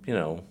little, you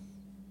know,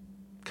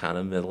 kind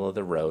of middle of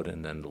the road,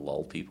 and then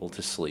lull people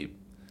to sleep.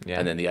 Yeah.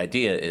 And then the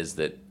idea is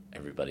that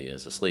everybody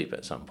is asleep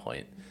at some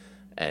point,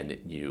 and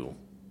you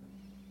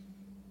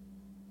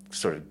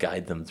sort of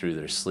guide them through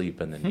their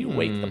sleep, and then you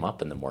wake them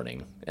up in the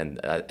morning.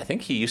 And I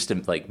think he used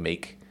to like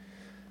make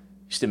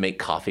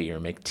coffee or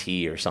make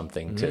tea or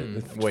something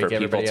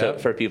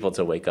for people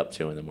to wake up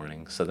to in the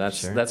morning. So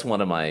that's one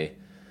of my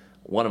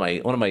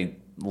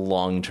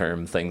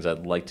long-term things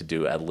I'd like to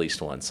do at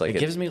least once. Like it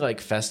gives me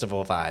like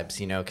festival vibes,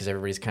 you know, because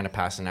everybody's kind of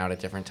passing out at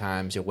different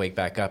times. You'll wake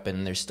back up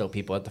and there's still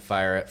people at the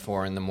fire at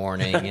 4 a.m,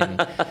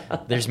 and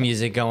there's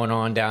music going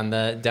on down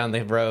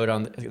the road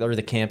or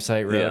the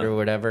campsite road or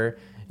whatever.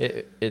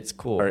 It's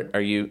cool.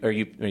 Are you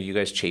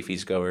guys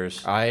Chafee's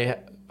goers? I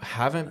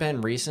haven't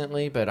been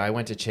recently, but I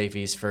went to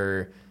Chafee's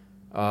for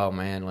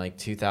like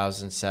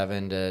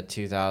 2007 to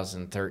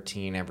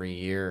 2013 every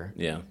year.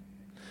 Yeah.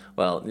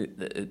 Well,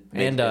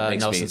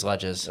 Nelson's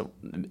Ledges.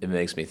 It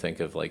makes me think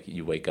of like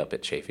you wake up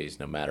at Chafee's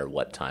no matter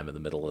what time of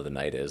the middle of the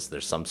night is.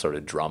 There's some sort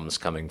of drums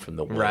coming from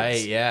the woods.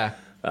 Right, yeah.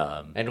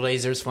 And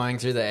lasers flying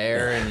through the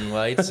air and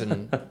lights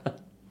and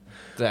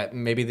that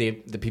maybe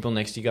the people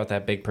next to you got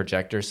that big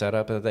projector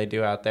setup that they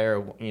do out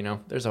there. You know,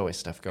 there's always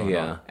stuff going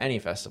on. Any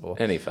festival.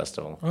 Any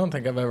festival. I don't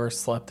think I've ever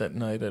slept at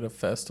night at a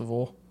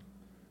festival.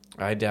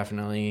 I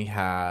definitely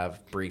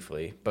have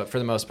briefly, but for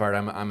the most part,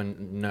 I'm a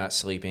not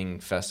sleeping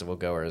festival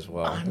goer as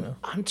well.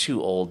 I'm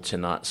too old to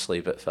not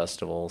sleep at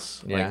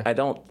festivals. Yeah. Like, I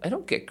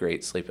don't get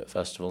great sleep at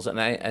festivals, and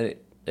I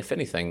if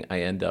anything,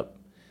 I end up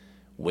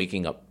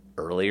waking up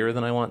earlier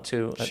than I want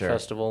to at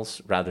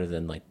festivals, rather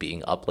than like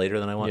being up later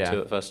than I want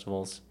to at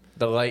festivals.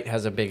 The light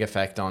has a big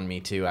effect on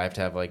me too. I have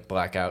to have like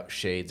blackout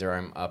shades, or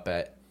I'm up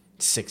at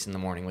 6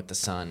 a.m. with the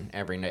sun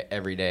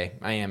every day.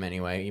 I am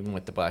anyway. Even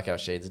with the blackout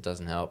shades, it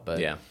doesn't help. But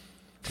yeah.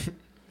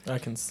 I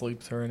can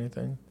sleep through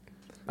anything.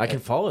 I can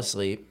fall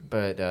asleep,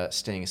 but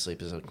staying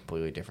asleep is a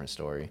completely different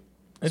story.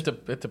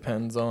 It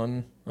depends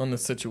on the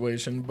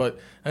situation, but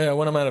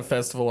when I'm at a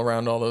festival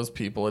around all those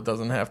people, it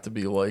doesn't have to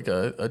be like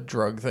a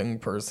drug thing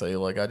per se.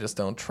 Like I just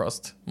don't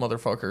trust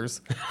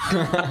motherfuckers,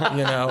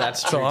 you know.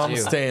 That's true. So I'm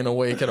staying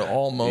awake at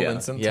all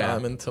moments in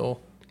time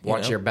until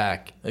watch your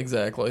back.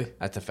 Exactly.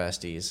 At the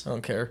festies. I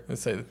don't care. They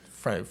say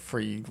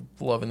free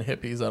loving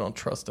hippies. I don't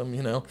trust them,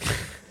 you know.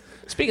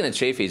 Speaking of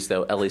Chafee's,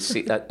 though,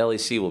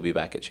 LEC will be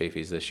back at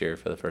Chafee's this year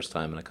for the first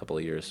time in a couple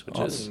of years,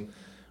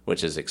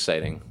 which is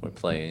exciting. We're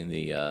playing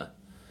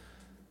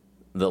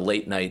the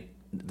late night,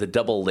 the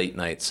double late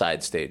night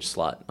side stage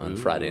slot on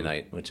Friday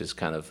night, which is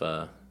kind of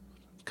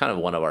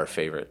one of our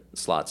favorite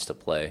slots to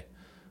play.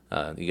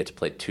 You get to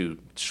play 2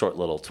 short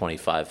little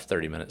 25,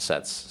 30-minute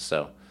sets.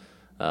 So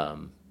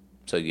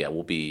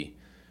we'll be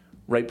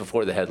right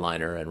before the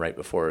headliner and right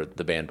before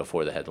the band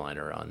before the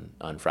headliner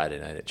on Friday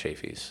night at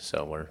Chafee's.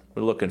 So we're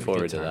looking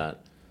forward to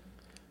that.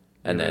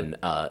 And then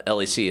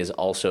LEC is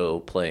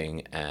also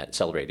playing at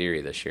Celebrate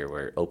Erie this year.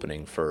 We're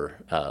opening for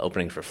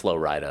Flo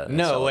Rida.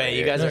 No way,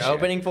 you guys are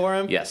opening for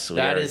him? Yes,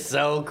 that is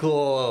so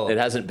cool. It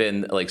hasn't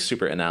been like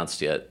super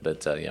announced yet,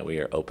 but we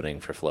are opening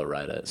for Flo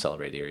Rida at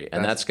Celebrate Erie,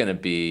 and that's going to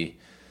be.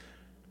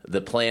 The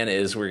plan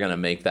is we're going to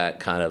make that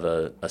kind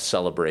of a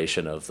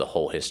celebration of the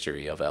whole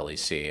history of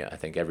LEC. I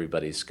think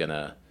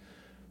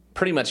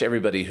pretty much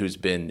everybody who's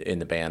been in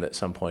the band at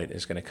some point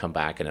is going to come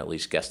back and at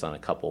least guest on a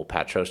couple.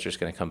 Pat Troster's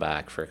going to come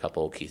back for a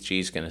couple. Keith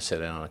G's going to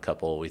sit in on a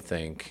couple, we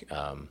think.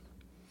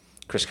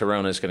 Chris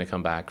Corona is going to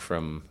come back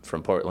from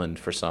Portland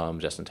for some.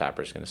 Justin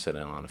Tapper's going to sit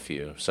in on a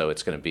few. So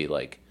it's going to be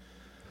like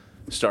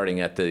starting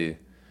at the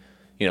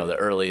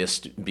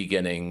earliest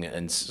beginning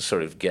and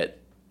sort of get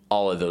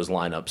all of those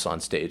lineups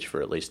on stage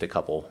for at least a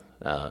couple,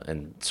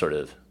 and sort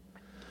of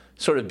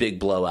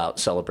big blowout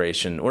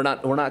celebration. We're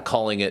not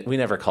calling it. We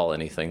never call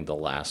anything the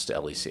last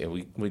LEC.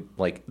 We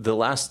like the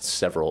last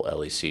several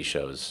LEC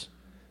shows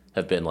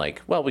have been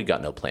like, well, we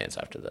got no plans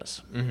after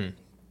this,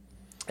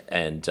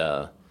 and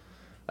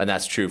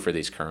that's true for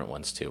these current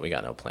ones too. We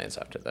got no plans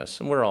after this,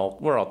 and we're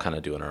all kind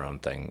of doing our own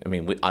thing. I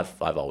mean,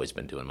 I've always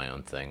been doing my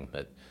own thing,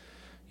 but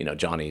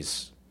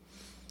Johnny's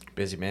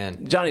Busy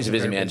man. Johnny's a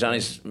busy man.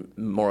 Johnny's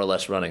more or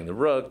less running the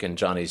Rook, and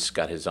Johnny's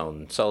got his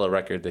own solo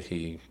record that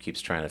he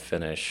keeps trying to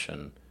finish.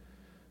 And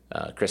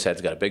Chris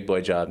Head's got a big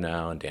boy job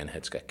now, and Dan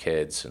Head's got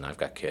kids, and I've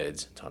got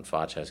kids, and Ton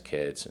Foch has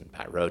kids, and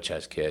Pat Roach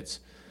has kids.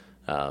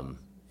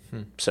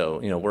 So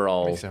we're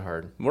all Makes it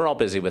hard. We're all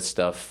busy with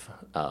stuff,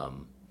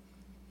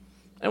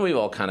 and we've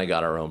all kind of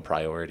got our own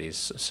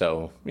priorities.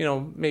 So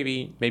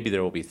maybe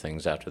there will be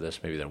things after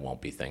this. Maybe there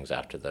won't be things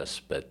after this,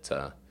 but.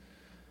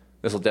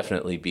 This will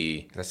definitely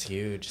be... That's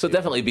huge. So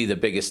definitely be the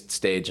biggest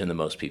stage and the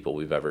most people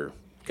we've ever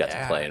got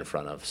to play in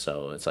front of.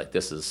 So it's like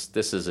this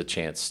is a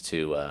chance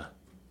to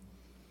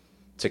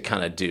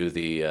kind of do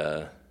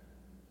the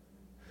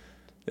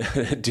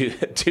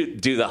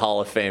do the Hall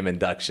of Fame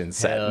induction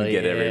set and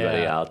get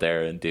everybody out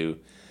there and do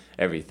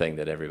everything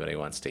that everybody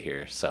wants to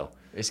hear. So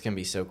it's gonna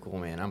be so cool,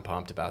 man. I'm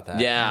pumped about that.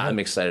 Yeah, I'm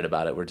excited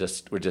about it. We're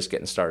just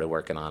getting started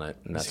working on it,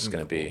 and that's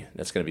gonna be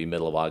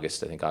middle of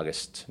August. I think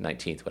August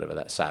 19th, whatever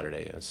that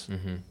Saturday is.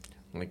 Mm-hmm.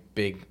 Like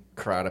big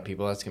crowd of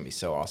people. That's gonna be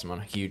so awesome on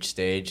a huge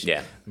stage.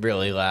 Yeah,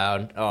 really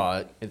loud.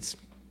 Oh, it's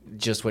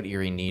just what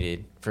Erie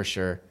needed for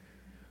sure.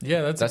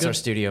 Yeah, that's our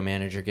studio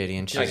manager,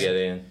 Gideon. Hi,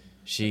 Gideon.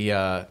 She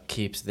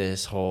keeps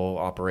this whole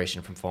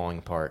operation from falling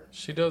apart.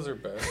 She does her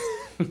best.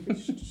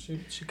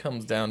 she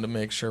comes down to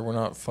make sure we're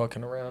not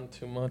fucking around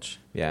too much.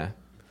 Yeah.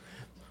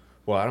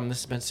 Well, Adam, this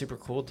has been super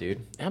cool,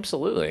 dude.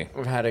 Absolutely.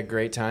 We've had a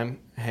great time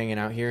hanging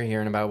out here,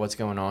 hearing about what's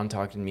going on,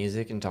 talking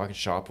music, and talking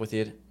shop with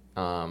you.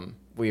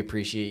 We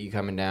appreciate you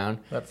coming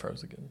down. That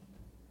froze again.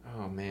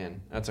 Oh,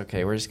 man. That's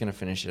okay. We're just going to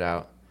finish it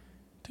out.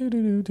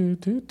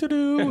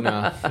 Do-do-do-do-do-do.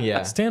 No,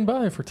 yeah. Stand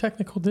by for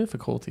technical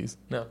difficulties.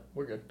 No,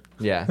 we're good.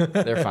 Yeah,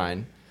 they're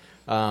fine.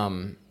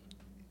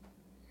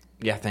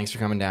 Yeah, thanks for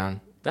coming down.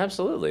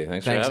 Absolutely.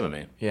 Thanks for having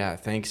me. Yeah,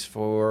 thanks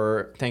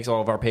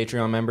all of our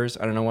Patreon members.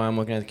 I don't know why I'm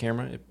looking at the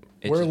camera.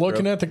 We're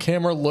looking at the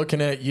camera, looking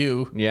at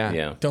you.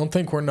 Yeah. Don't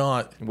think we're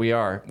not. We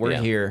are. We're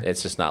here.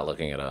 It's just not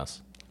looking at us.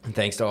 And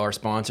thanks to all our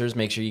sponsors.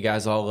 Make sure you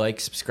guys all like,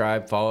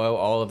 subscribe, follow,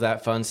 all of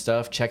that fun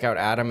stuff. Check out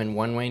Adam and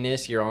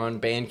Onewayness. You're on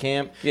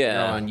Bandcamp.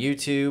 Yeah. You're on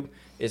YouTube.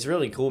 It's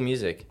really cool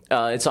music.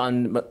 It's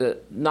on.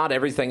 Not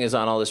everything is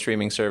on all the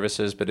streaming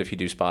services, but if you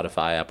do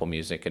Spotify, Apple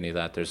Music, any of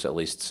that, there's at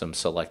least some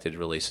selected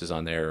releases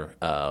on there.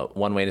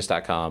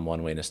 Onewayness.com,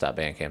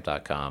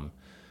 onewayness.bandcamp.com,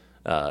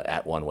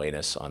 at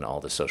Onewayness on all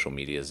the social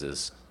medias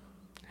is.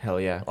 Hell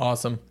yeah.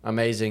 Awesome.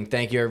 Amazing.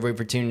 Thank you, everybody,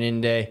 for tuning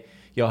in today.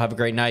 Y'all have a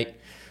great night.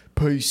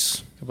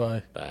 Peace.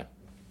 Goodbye. Bye.